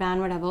export ban,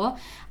 whatever.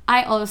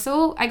 I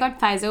got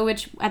Pfizer,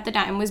 which at the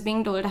time was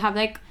being told to have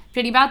like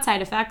pretty bad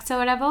side effects or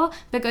whatever,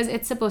 because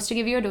it's supposed to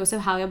give you a dose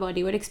of how your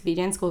body would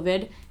experience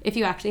COVID if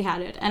you actually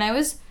had it. And I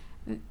was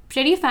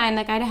pretty fine.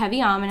 Like, I had a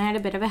heavy arm and I had a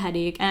bit of a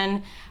headache,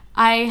 and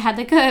I had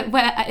like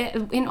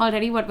in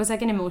already what was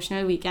like an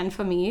emotional weekend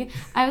for me.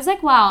 I was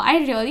like, wow, I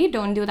really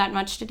don't do that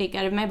much to take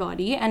care of my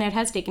body, and it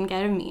has taken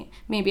care of me.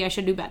 Maybe I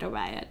should do better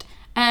by it.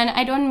 And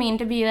I don't mean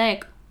to be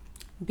like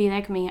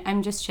me.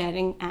 I'm just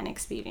sharing an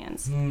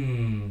experience.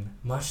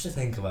 Much to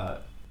think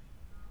about.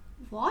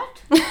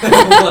 What?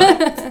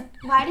 What?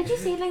 Why did you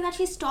say it like that?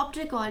 She stopped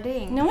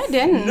recording. No, I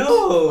didn't.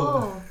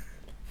 No!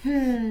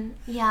 Oh.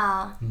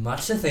 Yeah.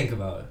 Much to think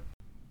about.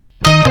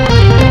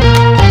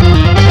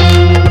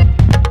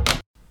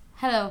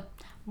 Hello.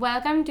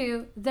 Welcome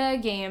to the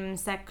game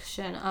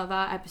section of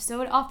our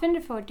episode, often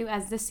referred to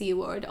as the C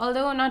word.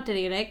 Although not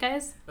today, right,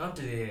 guys? Not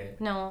today.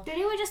 No.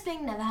 Today we're just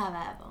playing Never Have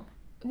I Ever.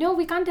 No,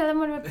 we can't tell them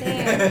what we're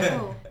playing.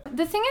 Oh.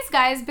 The thing is,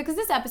 guys, because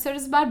this episode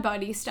is about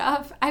body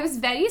stuff, I was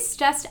very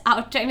stressed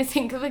out trying to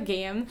think of a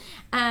game.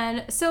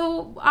 And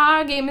so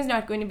our game is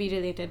not going to be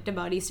related to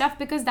body stuff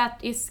because that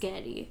is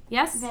scary.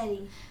 Yes?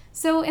 Very.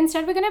 So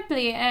instead we're going to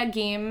play a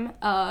game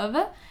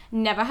of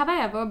Never Have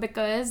I Ever,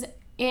 because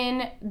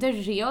in the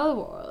real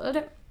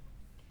world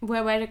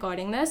where we're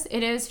recording this,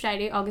 it is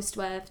Friday, August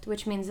 12th,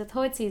 which means the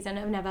 3rd season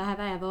of Never Have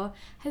I Ever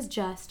has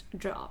just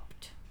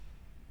dropped.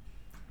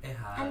 It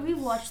has. And we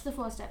watched the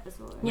first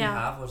episode. We Yeah.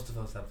 have watched the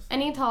first episode.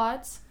 Any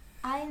thoughts?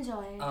 I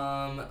enjoy it.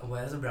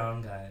 Where's the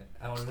brown guy?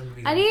 I wanted him to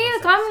be Adil,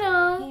 first come episode.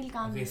 now. He'll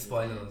come. Okay,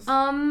 spoilers.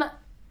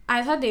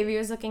 I thought Devi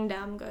was looking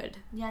damn good.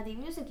 Yeah, they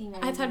were looking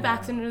very I thought good.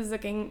 Baxter was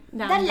looking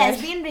damn That good.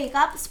 lesbian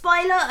breakup,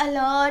 spoiler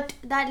alert,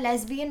 that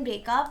lesbian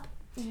breakup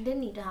didn't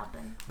need to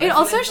happen. It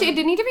also, it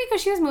didn't need to be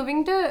because she was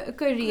moving to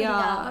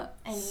Korea.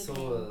 Anything.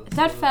 Seoul.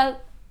 That felt...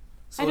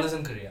 Seoul is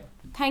in Korea.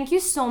 Thank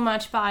you so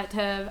much,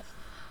 Parthiv.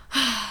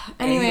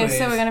 Anyway,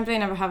 so we're gonna play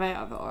Never Have I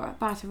Ever.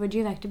 Parthiv, would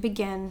you like to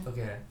begin?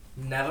 Okay.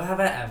 Never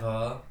have I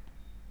ever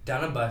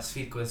done a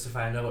BuzzFeed quiz to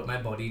find out what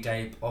my body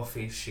type or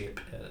face shape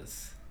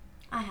is.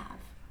 I have.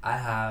 I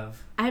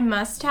have. I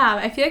must have.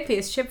 I feel like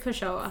face shape for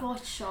sure. For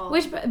sure.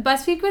 Which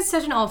BuzzFeed was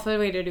such an awful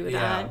way to do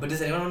Yeah, that. but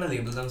does anyone want to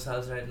label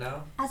themselves right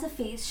now? As a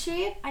face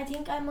shape, I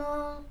think I'm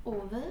a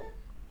oval.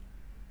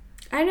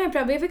 I don't know, I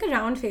probably have like a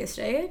round face,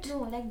 right? No,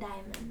 like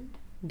diamond.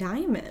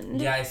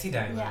 Diamond? Yeah, I see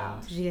diamond. Yeah.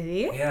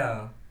 Really?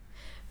 Yeah.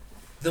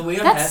 The way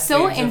your hair That's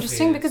so fades your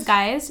interesting face. because,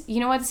 guys,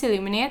 you know what this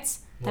illuminates?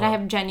 that I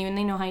have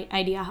genuinely no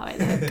idea how I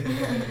look.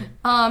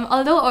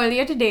 Although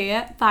earlier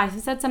today, Partha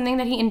said something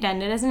that he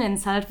intended as an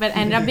insult, but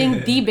ended up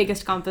being the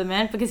biggest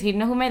compliment because he didn't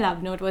know who my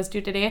love note was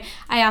to today.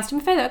 I asked him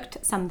if I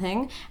looked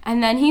something,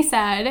 and then he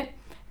said,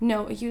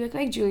 "No, you look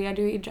like Julia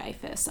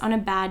Louis-Dreyfus on a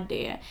bad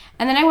day."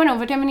 And then I went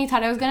over to him and he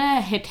thought I was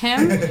gonna hit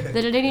him.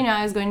 Little did he know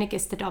I was going to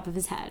kiss the top of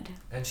his head.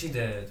 And she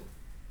did.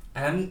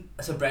 And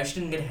I'm surprised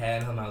she didn't get hair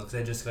in her mouth because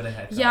I just got a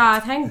haircut. Yeah,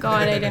 thank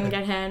God I didn't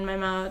get hair in my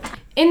mouth.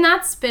 In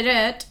that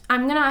spirit,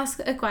 I'm gonna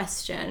ask a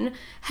question.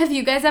 Have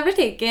you guys ever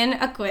taken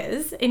a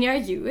quiz in your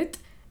youth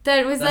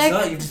that was That's like...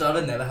 not, you just ought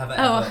to never have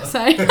ever. Oh,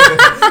 sorry.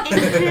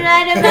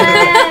 Incredible!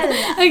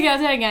 Okay, I'll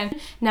try again.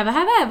 Never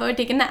have I ever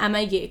taken the Am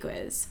I Gay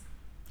quiz.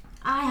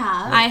 I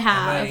have. I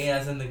have. Am I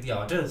as in like the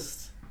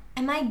artist?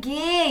 Am I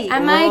gay?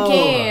 Am I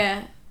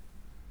gay?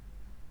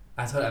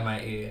 I thought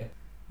MIA.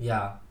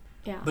 Yeah.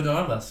 Yeah. But not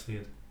on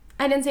BuzzFeed.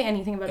 I didn't say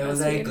anything about It was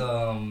BuzzFeed.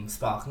 like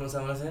Spark Notes,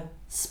 I want to say.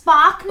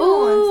 Spark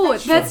Ooh,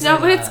 notes. that's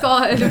not what it's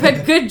called,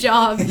 but good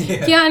job.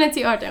 Yeah. Kian, it's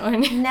your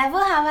turn. Never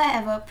have I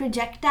ever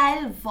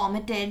projectile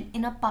vomited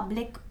in a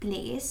public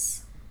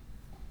place.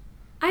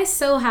 I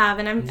so have,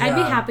 and I'd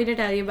be Yeah. happy to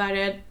tell you about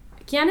it.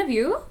 Kian, have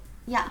you?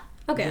 Yeah.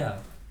 Okay. Yeah.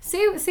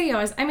 Say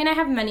yours. I mean, I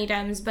have many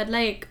times, but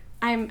like,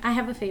 I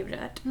have a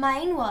favorite.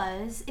 Mine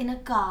was in a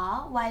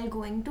car while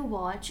going to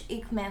watch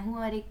Ek Main Hoon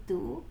Aur Ek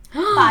Tu.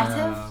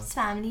 Parthiv's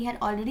family had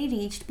already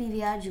reached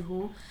PVR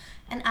Juhu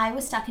and I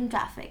was stuck in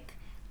traffic.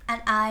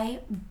 And I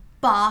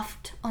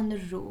barfed on the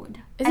road.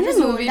 I Isn't just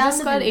the rolled movie down just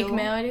the called Ek window.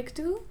 Main Aur Ek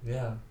Tu?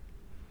 Yeah.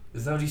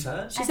 Is that what you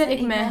said? She I said said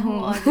Ek Main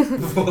Hoon. Ek Main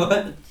Hoon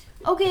What?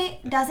 Okay,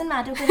 doesn't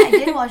matter because I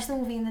did watch the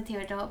movie in the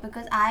theatre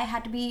because I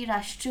had to be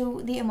rushed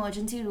to the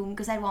emergency room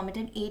because I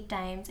vomited 8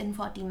 times in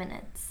 40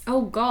 minutes.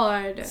 Oh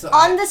God. So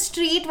On the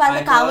street while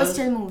the car was called-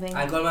 still moving.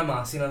 I called my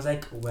Marcy and I was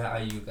like, "Where are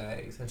you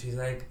guys?" And she's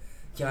like,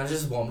 "Yeah, I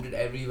just vomited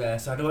everywhere."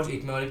 So I had to watch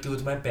Ek Main Aur Ek Tu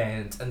with my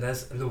parents, and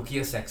there's low-key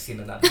a sex scene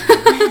in that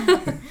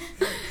movie.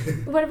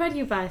 What about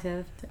you,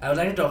 Parthiv? I would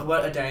like to talk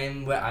about a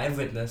time where I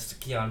witnessed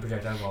Kian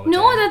projectile vomiting.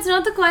 No, that's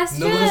not the question.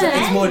 No,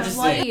 it's more What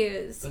interesting.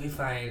 is? Okay,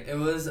 fine. It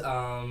was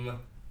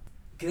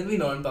can it be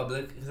not in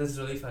public? Because it's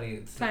really funny.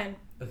 It's Fine.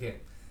 Okay,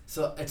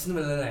 so it's in the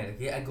middle of the night.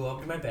 Okay, I go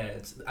up to my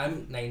parents.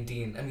 I'm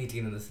 19. I'm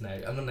 18 in this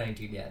night. I'm not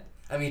 19 yet.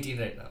 I'm 18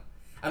 right now.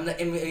 I'm not.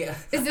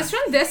 Is this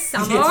from this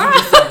summer?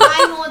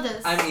 I know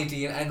this. I'm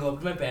 18. I go up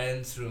to my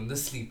parents' room. They're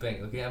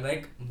sleeping. Okay, I'm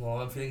like, "Mom,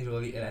 I'm feeling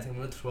really ill. I think I'm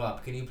gonna throw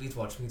up. Can you please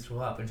watch me throw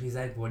up?" And she's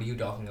like, "What are you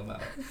talking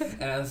about?"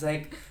 And I was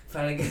like,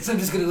 "Fine, I guess I'm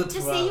just gonna go throw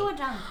Just up." say you were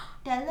drunk.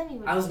 Tell them you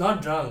were I was drunk.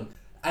 not drunk.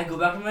 I go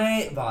back to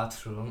my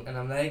bathroom and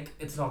I'm like,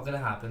 it's not gonna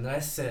happen. Then I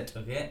sit,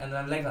 okay, and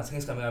then I'm like, nothing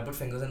is coming out. I put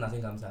fingers and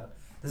nothing comes out.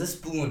 There's a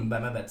spoon by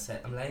my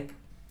bedside. I'm like,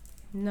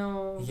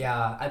 No.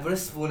 yeah. I put a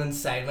spoon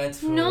inside my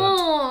throat.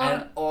 No.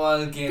 And it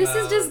all came This out.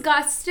 is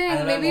disgusting. And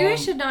then my Maybe we mom-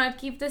 should not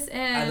keep this in.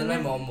 And then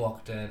my mom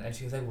walked in and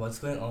she was like, "What's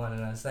going on?"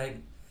 And I was like,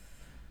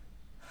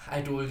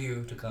 "I told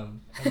you to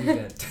come, and you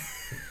did."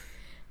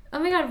 Oh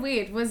my God,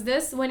 wait. Was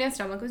this when your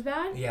stomach was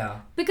bad?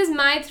 Yeah. Because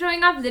my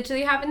throwing up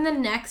literally happened the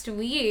next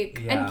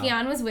week. Yeah. And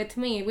Kian was with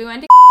me. We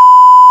went to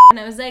and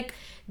I was like,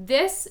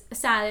 this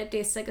salad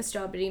tastes like a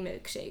strawberry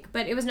milkshake.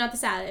 But it was not the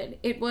salad.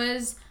 It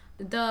was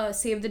the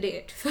save the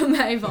date for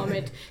my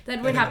vomit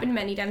that would happen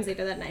many times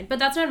later that night. But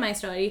that's not my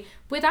story.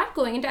 Without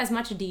going into as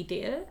much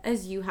detail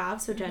as you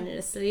have so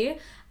generously,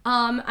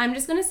 I'm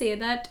just going to say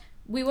that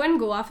we were in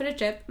Goa for a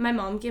trip. My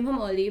mom came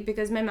home early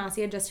because my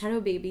Masi had just had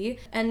her baby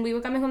and we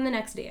were coming home the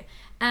next day.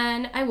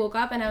 And I woke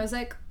up and I was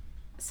like,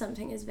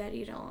 something is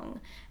very wrong.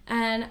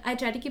 And I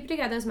tried to keep it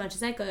together as much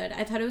as I could.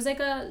 I thought it was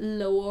like a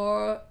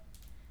lower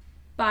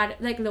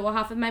part, like lower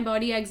half of my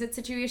body exit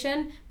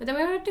situation. But then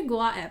we went to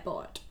Goa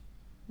airport,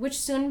 which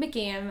soon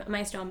became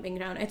my stomping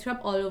ground. I threw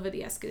up all over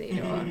the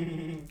escalator.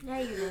 Yeah,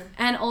 you did.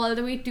 And all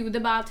the way to the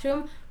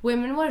bathroom,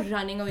 women were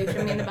running away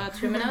from me in the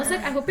bathroom. And I was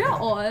like, I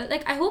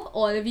hope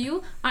all of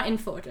you are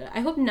infertile. I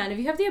hope none of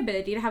you have the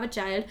ability to have a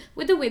child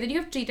with the way that you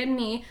have treated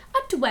me,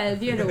 a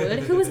 12-year-old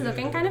who was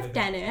looking kind of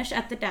 10-ish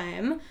at the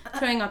time,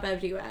 throwing up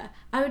everywhere.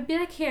 I would be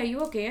like, hey, are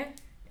you okay?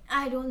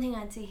 I don't think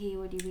I'd say, hey,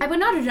 would you be? I would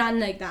not run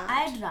like that.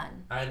 I'd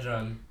run. I'd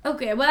run.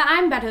 Okay, well,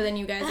 I'm better than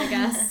you guys, I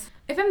guess.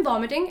 If I'm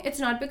vomiting, it's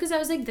not because I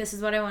was like, this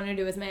is what I want to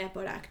do with my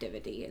airport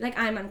activity. Like,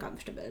 I'm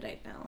uncomfortable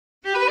right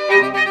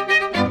now.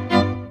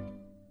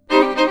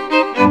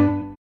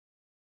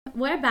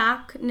 We're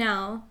back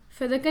now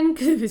for the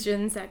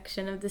conclusion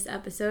section of this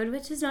episode,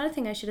 which is not a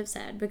thing I should have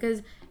said because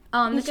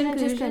We the should have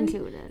just conclusion.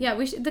 concluded. Yeah,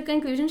 the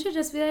conclusion should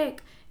just be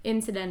like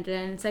incidental,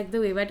 and it's like the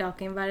way we're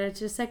talking about it. It's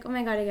just like, oh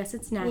my God, I guess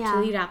it's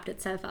naturally wrapped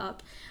itself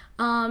up.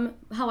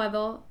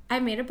 However, I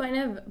made a point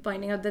of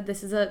pointing out that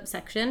this is a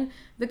section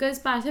because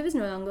Parthiv is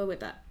no longer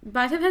with us.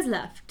 Parthiv has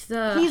left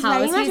the He's house.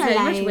 very much He's very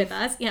much alive. with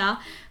us, yeah.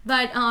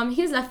 But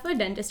he's left for a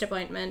dentist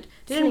appointment.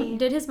 Sweet.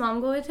 Did his mom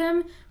go with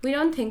him? We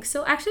don't think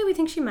so. Actually, we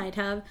think she might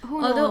have.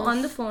 Who Although knows?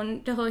 on the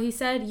phone to her, he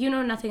said, "You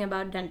know nothing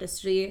about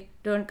dentistry.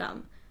 Don't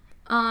come."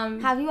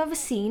 Have you ever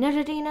seen a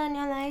retainer in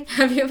your life?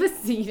 Have you ever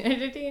seen a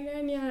retainer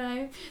in your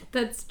life?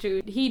 That's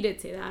true. He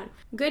did say that.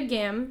 Good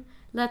game.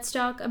 let's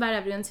talk about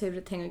everyone's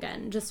favorite thing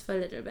again, just for a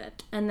little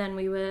bit, and then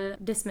we will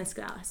dismiss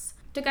class.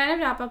 To kind of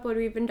wrap up what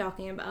we've been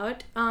talking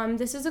about,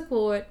 this is a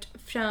quote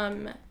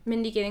from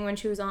Mindy Kaling when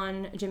she was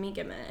on Jimmy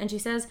Kimmel, and she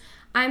says,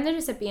 "I'm the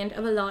recipient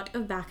of a lot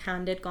of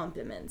backhanded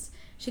compliments."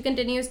 She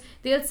continues,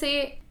 "They'll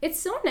say, it's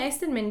so nice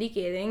that Mindy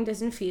Kaling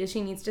doesn't feel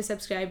she needs to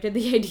subscribe to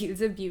the ideals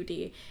of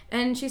beauty."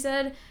 And she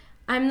said,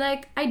 I'm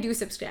like, I do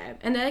subscribe.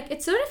 And they're like,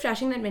 it's so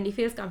refreshing that Mindy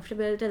feels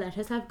comfortable to let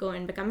herself go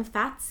and become a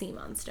fat sea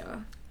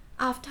monster.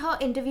 After her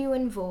interview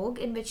in Vogue,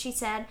 in which she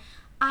said,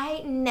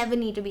 I never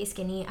need to be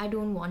skinny. I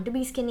don't want to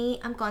be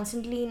skinny. I'm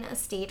constantly in a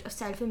state of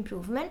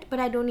self-improvement, but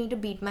I don't need to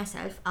beat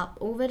myself up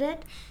over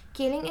it.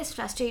 Kaling is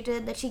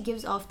frustrated that she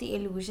gives off the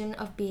illusion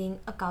of being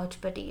a couch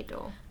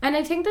potato. And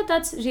I think that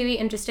that's really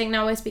interesting.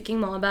 Now we're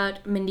speaking more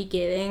about Mindy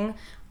Kaling,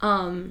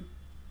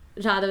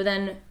 rather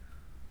than,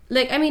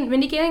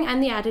 Mindy Kaling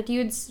and the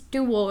attitudes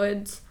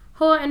towards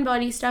her and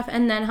body stuff,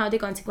 and then how they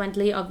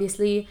consequently,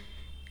 obviously,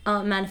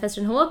 manifest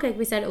in her work, like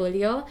we said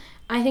earlier.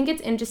 I think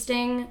it's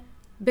interesting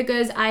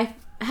because I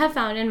have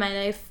found in my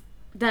life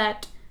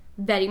that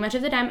very much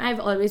of the time I've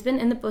always been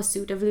in the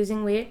pursuit of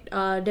losing weight,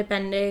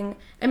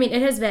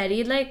 it has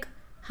varied, like,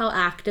 how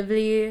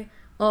actively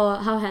or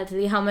how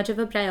healthily, how much of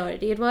a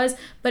priority it was,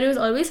 but it was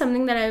always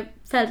something that I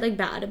felt, like,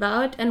 bad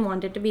about and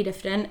wanted to be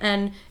different,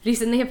 and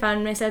recently I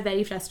found myself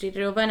very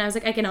frustrated over, and I was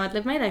like, I cannot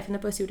live my life in the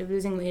pursuit of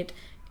losing weight.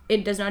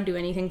 It does not do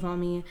anything for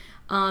me.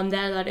 There are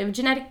a lot of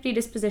genetic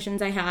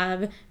predispositions I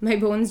have. My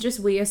bones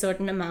just weigh a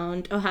certain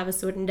amount or have a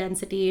certain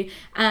density.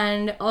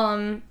 And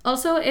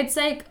also, it's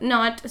like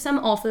not some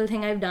awful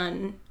thing I've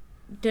done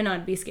to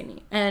not be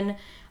skinny. And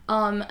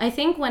I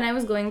think when I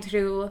was going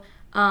through,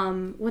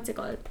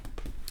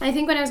 I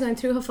think when I was going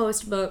through her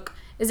first book,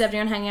 Is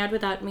Everyone Hanging Out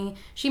Without Me,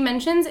 she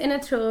mentions in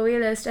a throwaway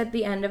list at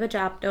the end of a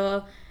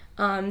chapter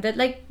that,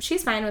 like,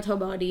 she's fine with her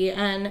body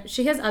and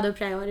she has other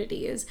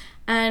priorities.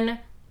 And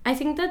I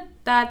think that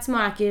that's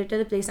more accurate to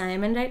the place I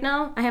am in right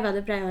now. I have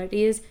other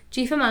priorities,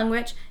 chief among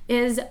which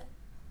is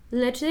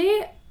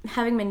literally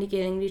having Mindy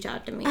Kaling reach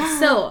out to me.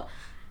 So,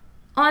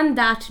 on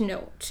that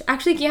note,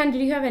 actually, Kian,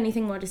 did you have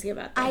anything more to say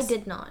about this? I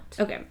did not.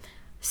 Okay.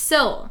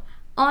 So,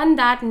 on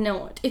that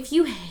note, if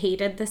you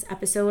hated this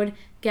episode,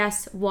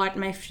 guess what,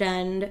 my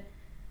friend?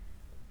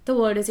 The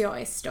world is your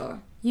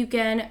oyster. You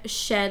can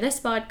share this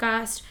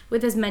podcast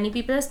with as many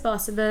people as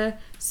possible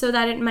so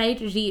that it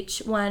might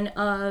reach one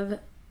of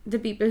the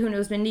people who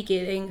knows Mindy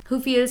Kaling, who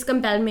feels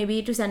compelled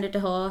maybe to send it to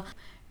her.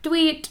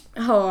 Tweet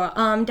her,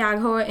 tag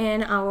her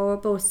in our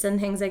posts and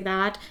things like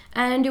that,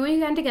 and do what you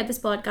can to get this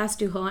podcast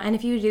to her. And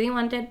if you really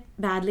want it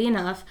badly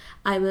enough,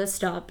 I will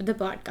stop the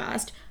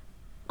podcast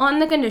on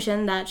the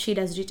condition that she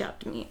does reach out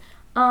to me.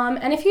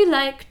 And if you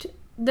liked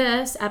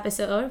this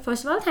episode,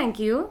 first of all, thank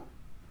you.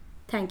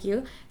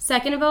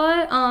 Second of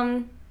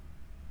all,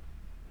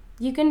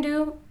 you can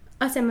do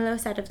a similar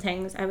set of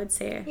things, I would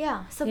say.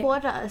 Yeah,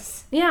 support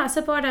us. Yeah,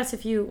 support us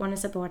if you want to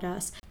support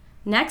us.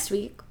 Next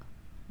week,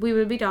 we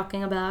will be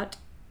talking about...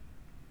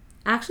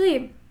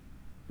 Actually,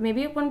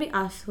 maybe it won't be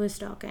us who is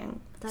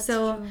talking. That's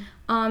true.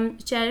 So,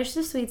 cherish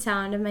the sweet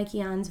sound of my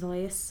Kian's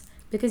voice,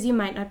 because you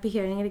might not be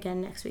hearing it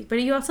again next week.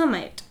 But you also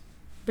might.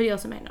 But you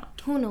also might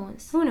not. Who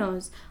knows? Who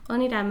knows?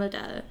 Only time will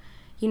tell.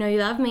 You know you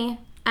love me.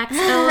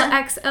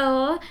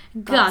 XOXO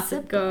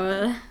Gossip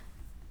Girl.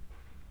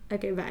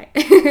 Okay, bye.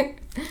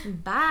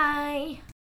 Bye.